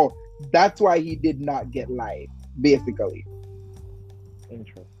 That's why he did not get life, basically.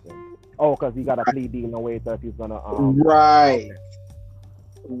 Interesting. Oh, because he got a plea deal in a way that he's gonna Right. Okay.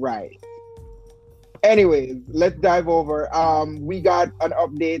 Right. Anyways, let's dive over. We got an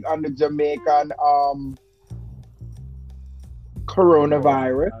update on the Jamaican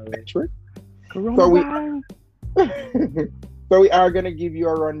coronavirus. So we are going to give you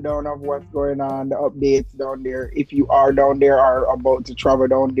a rundown of what's going on, the updates down there. If you are down there or about to travel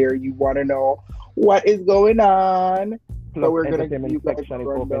down there, you want to know what is going on. Plus, so we're going to give you guys a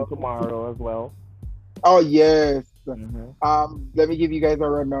rundown tomorrow as well. Oh, yes. Mm-hmm. Let me give you guys a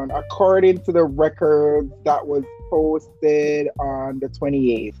rundown. According to the records that was posted on the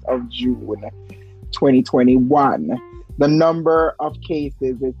 28th of June, 2021, the number of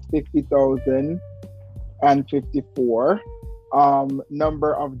cases is 50,054.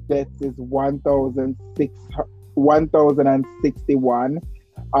 Number of deaths is 1,061.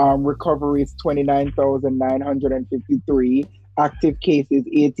 Recovery is 29,953. Active cases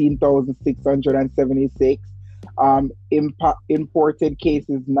 18,676. Imported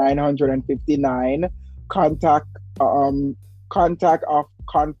cases 959. Contact of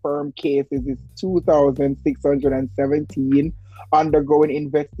confirmed cases is 2,617. Undergoing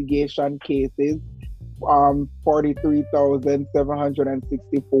investigation cases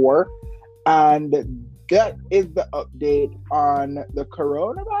 43,764. And that is the update on the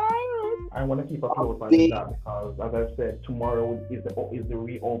coronavirus. I want to keep a close eye on that because, as I said, tomorrow is the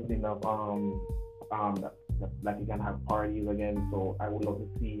reopening of like you can have parties again. So I would love to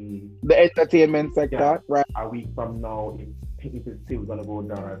see the entertainment sector, right? A week from now, if it's still gonna go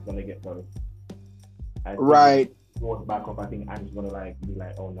down, it's gonna get better. Right. If it goes back up, I think I'm just gonna be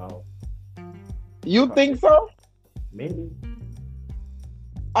like, oh no. You think so? Maybe.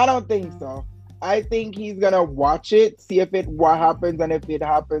 I don't think so. I think he's gonna watch it, see if what happens, and if it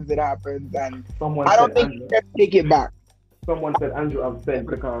happens, it happens. And I don't think he can take it back. Someone said Andrew upset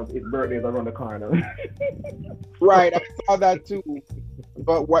because his birthday is around the corner. Right, I saw that too.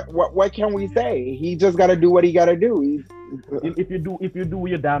 But what can we say? He just gotta do what he gotta do. If you do,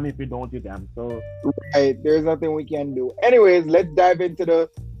 you're damn. If you don't, you're damn. So right, there's nothing we can do. Anyways, let's dive into the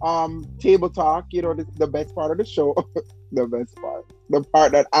table talk. This is the best part of the show. The best part, the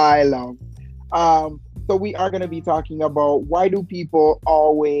part that I love. So we are gonna be talking about why do people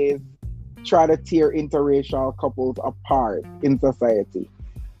always try to tear interracial couples apart in society.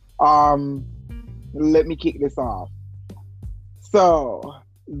 Let me kick this off. So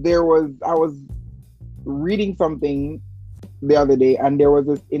I was reading something the other day, and there was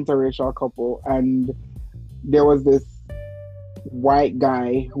this interracial couple, and there was this white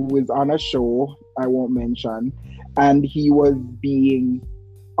guy who was on a show I won't mention, and he was being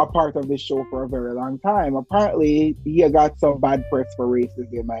a part of the show for a very long time. Apparently, he got some bad press for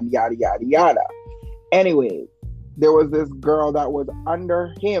racism and yada yada yada. Anyways, there was this girl that was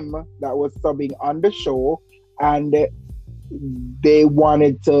under him that was subbing on the show, and they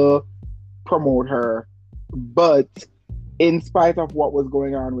wanted to promote her, but in spite of what was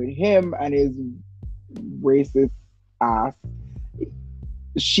going on with him and his racist ass,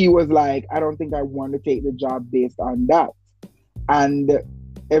 she was like, I don't think I want to take the job based on that. And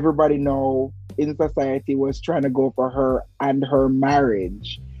everybody know in society was trying to go for her and her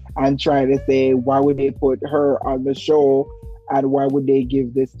marriage and trying to say, why would they put her on the show, and why would they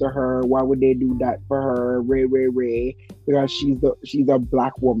give this to her, why would they do that for her, Ray, because she's a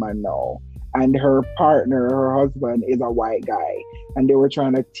black woman now, and her partner, her husband, is a white guy, and they were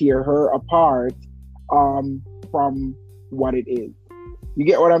trying to tear her apart from what it is. You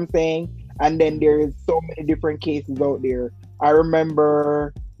get what I'm saying? And then there's so many different cases out there. I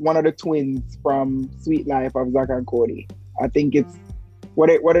remember one of the twins from Sweet Life of Zach and Cody. I think it's what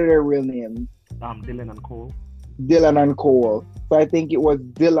are their real names? Dylan and Cole. Dylan and Cole. So I think it was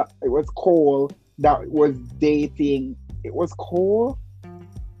Cole that was dating. It was Cole?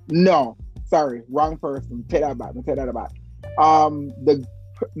 No, sorry, wrong person. Take that back.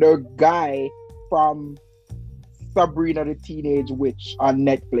 The guy from Sabrina the Teenage Witch on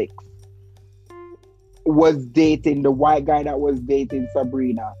Netflix was dating the white guy that was dating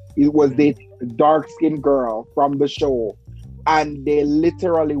Sabrina. He was dating a dark-skinned girl from the show, and they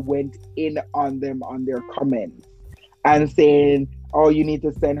literally went in on them on their comments and saying, oh, you need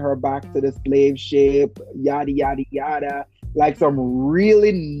to send her back to the slave ship, yada yada yada, like some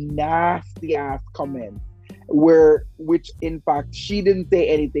really nasty ass comments, which in fact she didn't say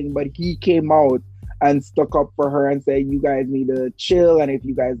anything, but he came out and stuck up for her and said, you guys need to chill, and if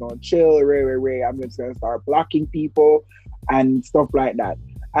you guys don't chill, Ray, I'm just gonna start blocking people and stuff like that.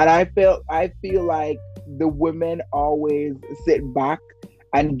 And I feel like the women always sit back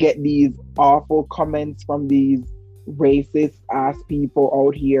and get these awful comments from these racist ass people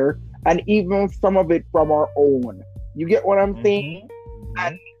out here, and even some of it from our own. You get what I'm saying?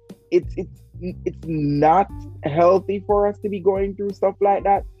 And it's not healthy for us to be going through stuff like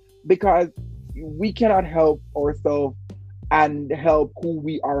that, because we cannot help ourselves and help who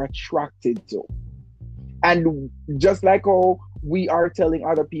we are attracted to. And just like how we are telling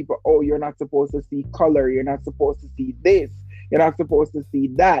other people, oh, you're not supposed to see color, you're not supposed to see this, you're not supposed to see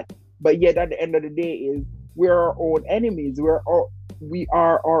that. But yet at the end of the day is we're our own enemies. We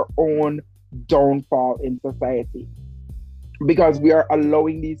are our own downfall in society, because we are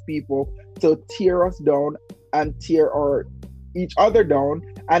allowing these people to tear us down and tear each other down,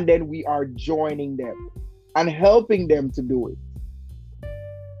 and then we are joining them and helping them to do it.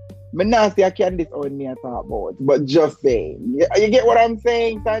 I can't disown me at talk about, but just saying. You get what I'm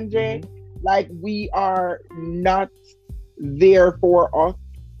saying, Sanjay? Like, we are not there for us,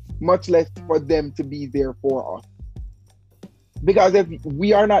 much less for them to be there for us. Because if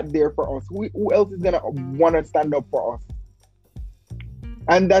we are not there for us, who else is going to want to stand up for us?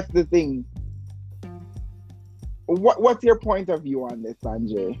 And that's the thing. What's your point of view on this,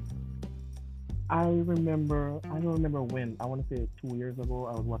 Sanjay? I don't remember when. I want to say 2 years ago,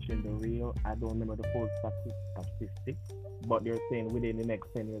 I was watching The Real. I don't remember the full statistics, but they're saying within the next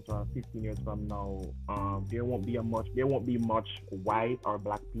 10 years or 15 years from now, there won't be much white or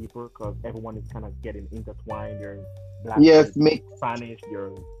black people, because everyone is kind of getting intertwined. There's black, mixed. Spanish,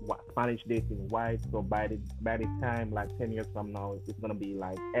 there's Spanish dating white. So by the time, like 10 years from now, it's gonna be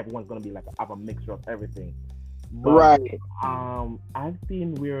like everyone's gonna be like have a mixture of everything. But, right. I've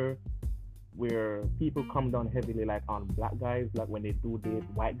seen where people come down heavily like on black guys, like when they do date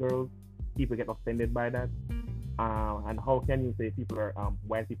white girls, people get offended by that. And how can you say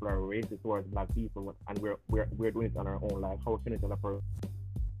white people are racist towards black people, and we're doing it on our own? Like, how can you tell a person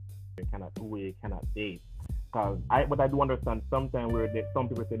cannot date? Because I do understand sometimes some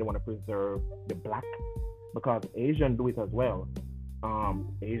people say they want to preserve the black, because Asian do it as well.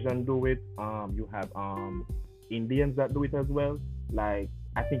 Asian do it. You have Indians that do it as well. Like,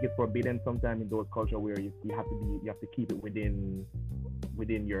 I think it's forbidden sometimes in those cultures where you have to keep it within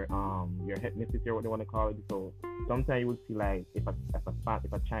your ethnicity, or what they want to call it. So sometimes you would see, like, if a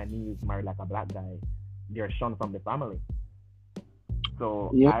Chinese marry like a black guy, they're shunned from the family.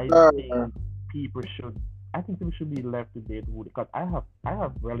 So I think people should be left to date who, because I have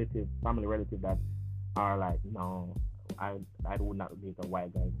family relatives that are like, no, I would not date a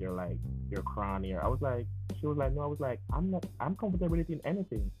white guy. They're crony. She was like, no. I was like, I'm comfortable dating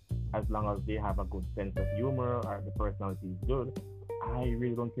anything as long as they have a good sense of humor or the personality is good. I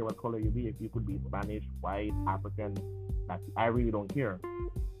really don't care what color you be. If you could be Spanish, white, African, I really don't care.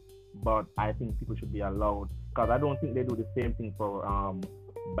 But I think people should be allowed, because I don't think they do the same thing for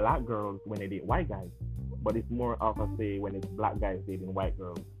black girls when they date white guys. But it's more of a say when it's black guys dating white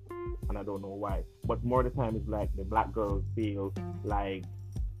girls. And I don't know why. But more of the time it's like the black girls feel like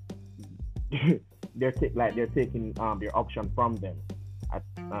they're taking their option from them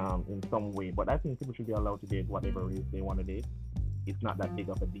in some way. But I think people should be allowed to date whatever race they want to date. it's not that big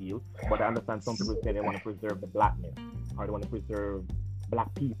of a deal. But I understand some people say they want to preserve the blackness or they want to preserve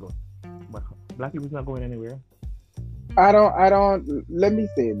black people. But black people's not going anywhere. I don't let me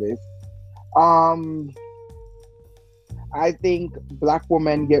say this. Um I think black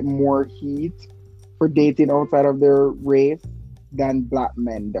women get more heat for dating outside of their race than black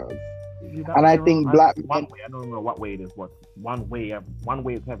men does. And I think black men, I don't know what way it is, but one way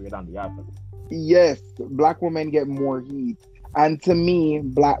is heavier than the other. yes, black women get more heat. And to me,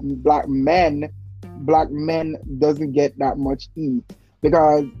 black men doesn't get that much heat.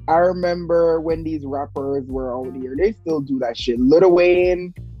 Because I remember when these rappers were out here, they still do that shit. Lil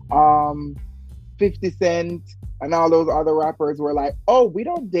Wayne, 50 Cent, and all those other rappers were like, "Oh, we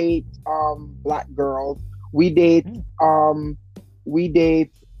don't date black girls. We date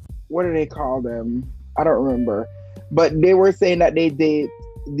what do they call them? I don't remember." But they were saying that they date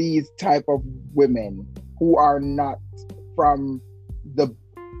these type of women who are not from the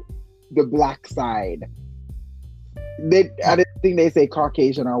black side. I didn't think they say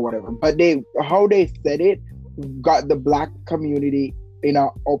Caucasian or whatever, but how they said it got the black community in an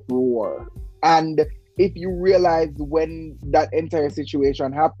uproar. And if you realize when that entire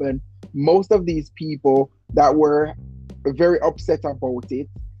situation happened, most of these people that were very upset about it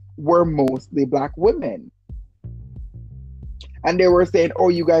were mostly black women. And they were saying, "Oh,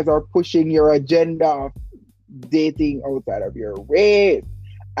 you guys are pushing your agenda of dating outside of your race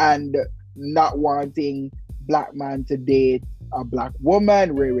and not wanting black man to date a black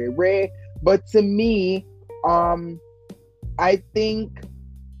woman, ray. But to me, I think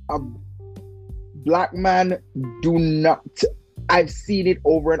a black man do not. I've seen it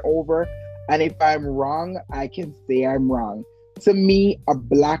over and over, and if I'm wrong, I can say I'm wrong. To me, a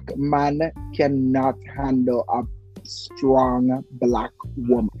black man cannot handle a strong black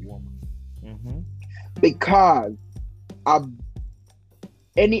woman because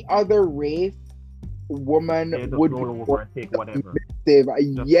any other race woman would roll over and take whatever.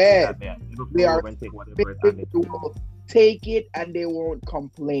 Yes, they are. And take whatever They will take it and they won't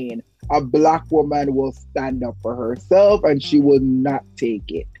complain. A black woman will stand up for herself and she will not take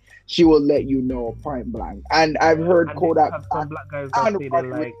it. She will let you know point blank. And I've heard Kodak. Some black guys that say they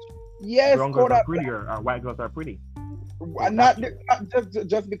like brown girls are prettier or white girls are pretty. Not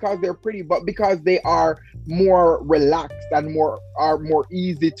just because they're pretty, but because they are more relaxed and are more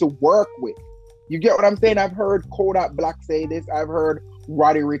easy to work with. You get what I'm saying? I've heard Kodak Black say this. I've heard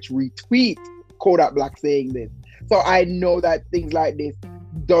Roddy Rich retweet Kodak Black saying this. So I know that things like this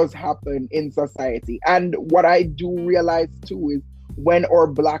does happen in society. And what I do realize too is when our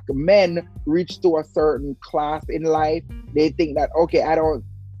black men reach to a certain class in life, they think that, okay,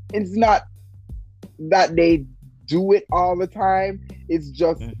 it's not that they do it all the time. It's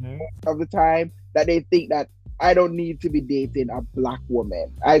just most of the time that they think that I don't need to be dating a black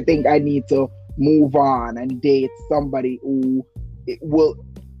woman. I think I need to move on and date somebody who will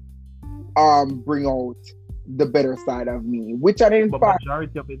bring out the better side of me, which I didn't find. But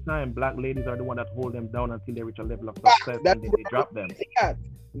majority of the time, black ladies are the one that hold them down until they reach a level of success and then they drop them.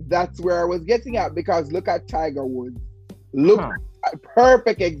 That's where I was getting at, because look at Tiger Woods. Look, a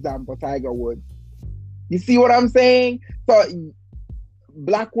perfect example, Tiger Woods. You see what I'm saying? So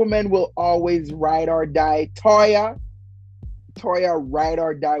black women will always ride or die. Toya ride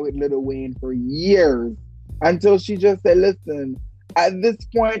or die with Lil Wayne for years until she just said, listen, at this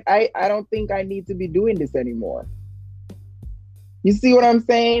point, I don't think I need to be doing this anymore. You see what I'm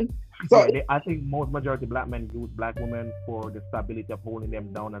saying? So I think most majority black men use black women for the stability of holding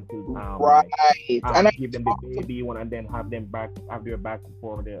them down until right. And give them the baby one and then have their back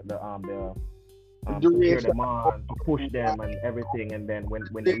for the to cheer them on, to push them and everything, and then when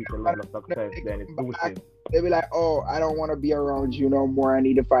they reach a level of success, then it's bullshit. They'll be like, "Oh, I don't want to be around you no more. I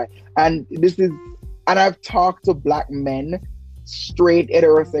need to fight." And I've talked to black men, straight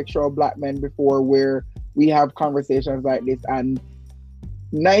heterosexual black men before, where we have conversations like this, and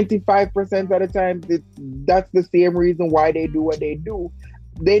 95% of the time, that's the same reason why they do what they do.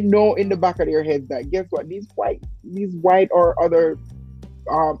 They know in the back of their heads that, guess what, these white or other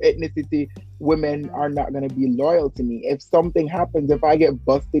ethnicity women are not going to be loyal to me. If something happens, if I get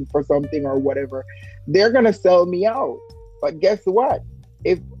busted for something or whatever, they're going to sell me out. But guess what?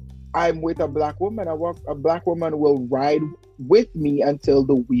 If I'm with a black woman, a black woman will ride with me until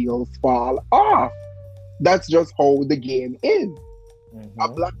the wheels fall off. That's just how the game is. A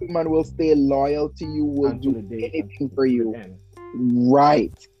black woman will stay loyal to you, will do anything for you.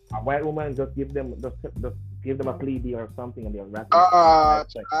 Right. A white woman just give them a plea deal or something and they'll wrap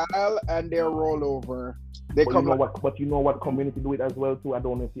child, and they'll roll over. But you know what community do it as well too. I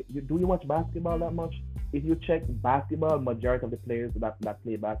don't know if you watch basketball that much? if you check basketball, majority of the players that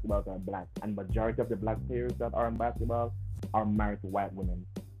play basketball are black, and majority of the black players that are in basketball are married to white women.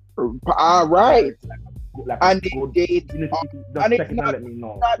 Right. Like a And good, they date, just and check it and let me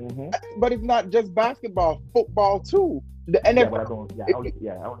know. but it's not just basketball, football too. The Yeah, but I NFL. don't. I only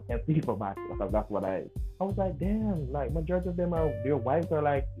can see for basketball because that's what I. I was like, damn, like majority of them are their wives are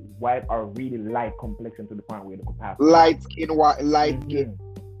like white or really light complexion to the point where they could pass. Light skin, light skin.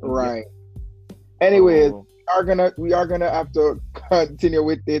 Mm-hmm. Right. Anyways, So, we are gonna have to continue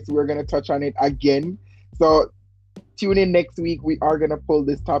with this. We're gonna touch on it again. So tune in next week. We are gonna pull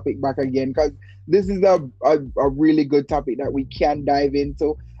this topic back again because this is a really good topic that we can dive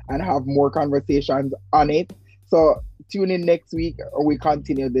into and have more conversations on it. So tune in next week. We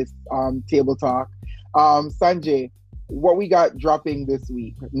continue this table talk. Sanjay, what we got dropping this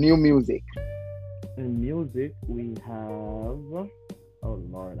week? New music. in music we have. Oh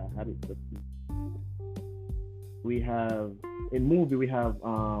Lord, I had it. We have in movie we have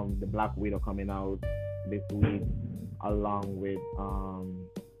the Black Widow coming out this week, along with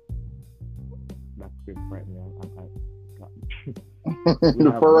that script right now. We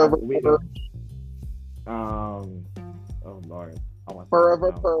have Forever Black Widow. Purge. Oh Lord, I want to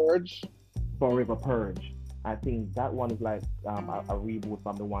Forever now. Purge. Forever Purge. I think that one is like a reboot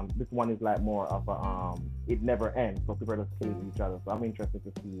from the one. This one is like more of a it never ends, so people are just killing each other. So I'm interested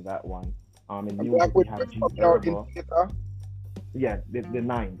to see that one. In music Black we Widow have is G coming out in Herbo. theater. Yeah, the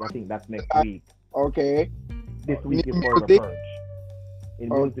 9th. I think that's next week. Okay. This week is New Forever music. Purge.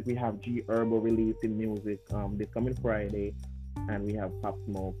 In Oh. music we have G Herbo releasing music this coming Friday, and we have Pop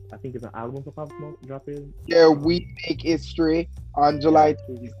Smoke. I think it's an album for Pop Smoke dropping. Yeah, we make history on July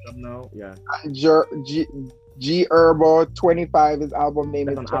 2 weeks from now. Yeah, 20th. G Herbo 25. His album name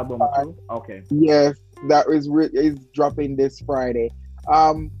that's is an album 25. too. Okay. Yes, that is dropping this Friday.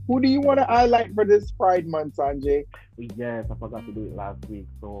 Who do you want to highlight for this Pride Month, Sanjay? Yes, I forgot to do it last week.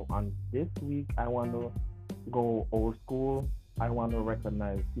 So on this week, I want to go old school. I want to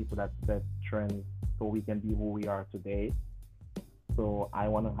recognize people that set trends so we can be who we are today. So I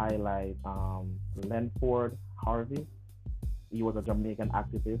want to highlight Lenford Harvey. He was a Jamaican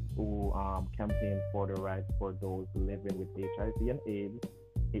activist who campaigned for the rights for those living with HIV and AIDS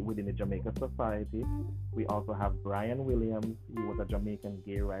within the Jamaica society. We also have Brian Williams. He was a Jamaican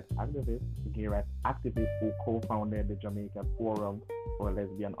gay rights activist who co-founded the Jamaica Forum for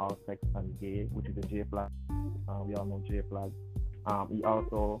Lesbian, All Sex and Gay, which is the J Flag. We all know J Flag. He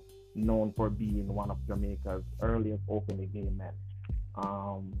also known for being one of Jamaica's earliest openly gay men.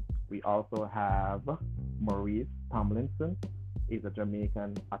 We also have Maurice Tomlinson. He's a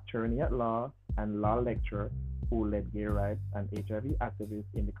Jamaican attorney at law and law lecturer who led gay rights and HIV activists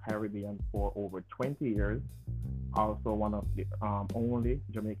in the Caribbean for over 20 years. Also one of the only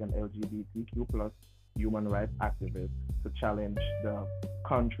Jamaican LGBTQ plus human rights activists to challenge the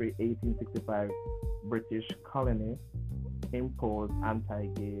country 1865 British colony imposed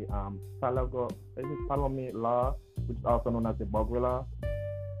anti-gay Salome law, which is also known as the Buggery law.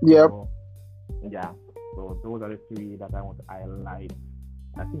 Yep. So, yeah. So those are the 3 that I want to highlight.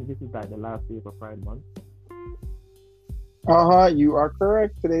 I think this is like the last day for Pride Month. You are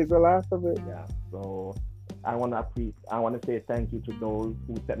correct. Today's the last of it. Yeah. So I want to say thank you to those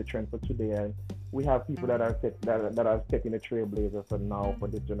who set the trend for today. And we have people that are setting the trailblazer for now, for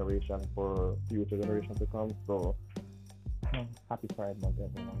this generation, for future generations to come. So happy Pride Month,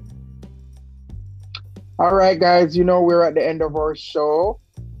 everyone. All right, guys. We're at the end of our show.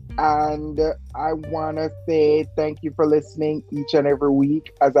 And I want to say thank you for listening each and every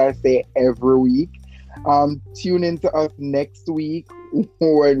week, as I say every week. Tune in to us next week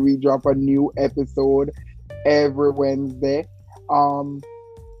when we drop a new episode every Wednesday.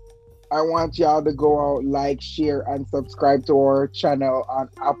 I want y'all to go out, like, share, and subscribe to our channel on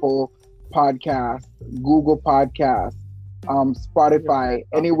Apple Podcasts, Google Podcasts, Spotify.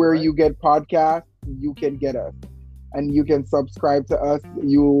 Anywhere you get podcasts, you can get us. And you can subscribe to us.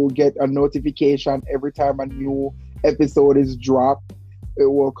 You get a notification every time a new episode is dropped.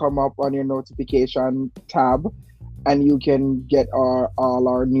 It will come up on your notification tab, and you can get all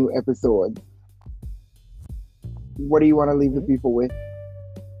our new episodes. What do you want to leave the people with?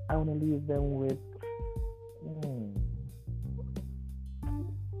 I want to leave them with.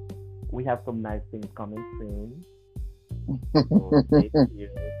 We have some nice things coming soon. So stay tuned,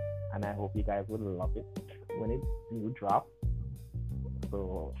 and I hope you guys will love it when it new drop.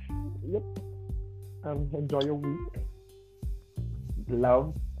 So, yep. Enjoy your week.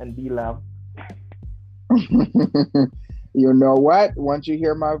 Love and be loved. You know what? Once you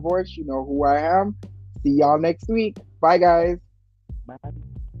hear my voice, you know who I am. See y'all next week. Bye, guys.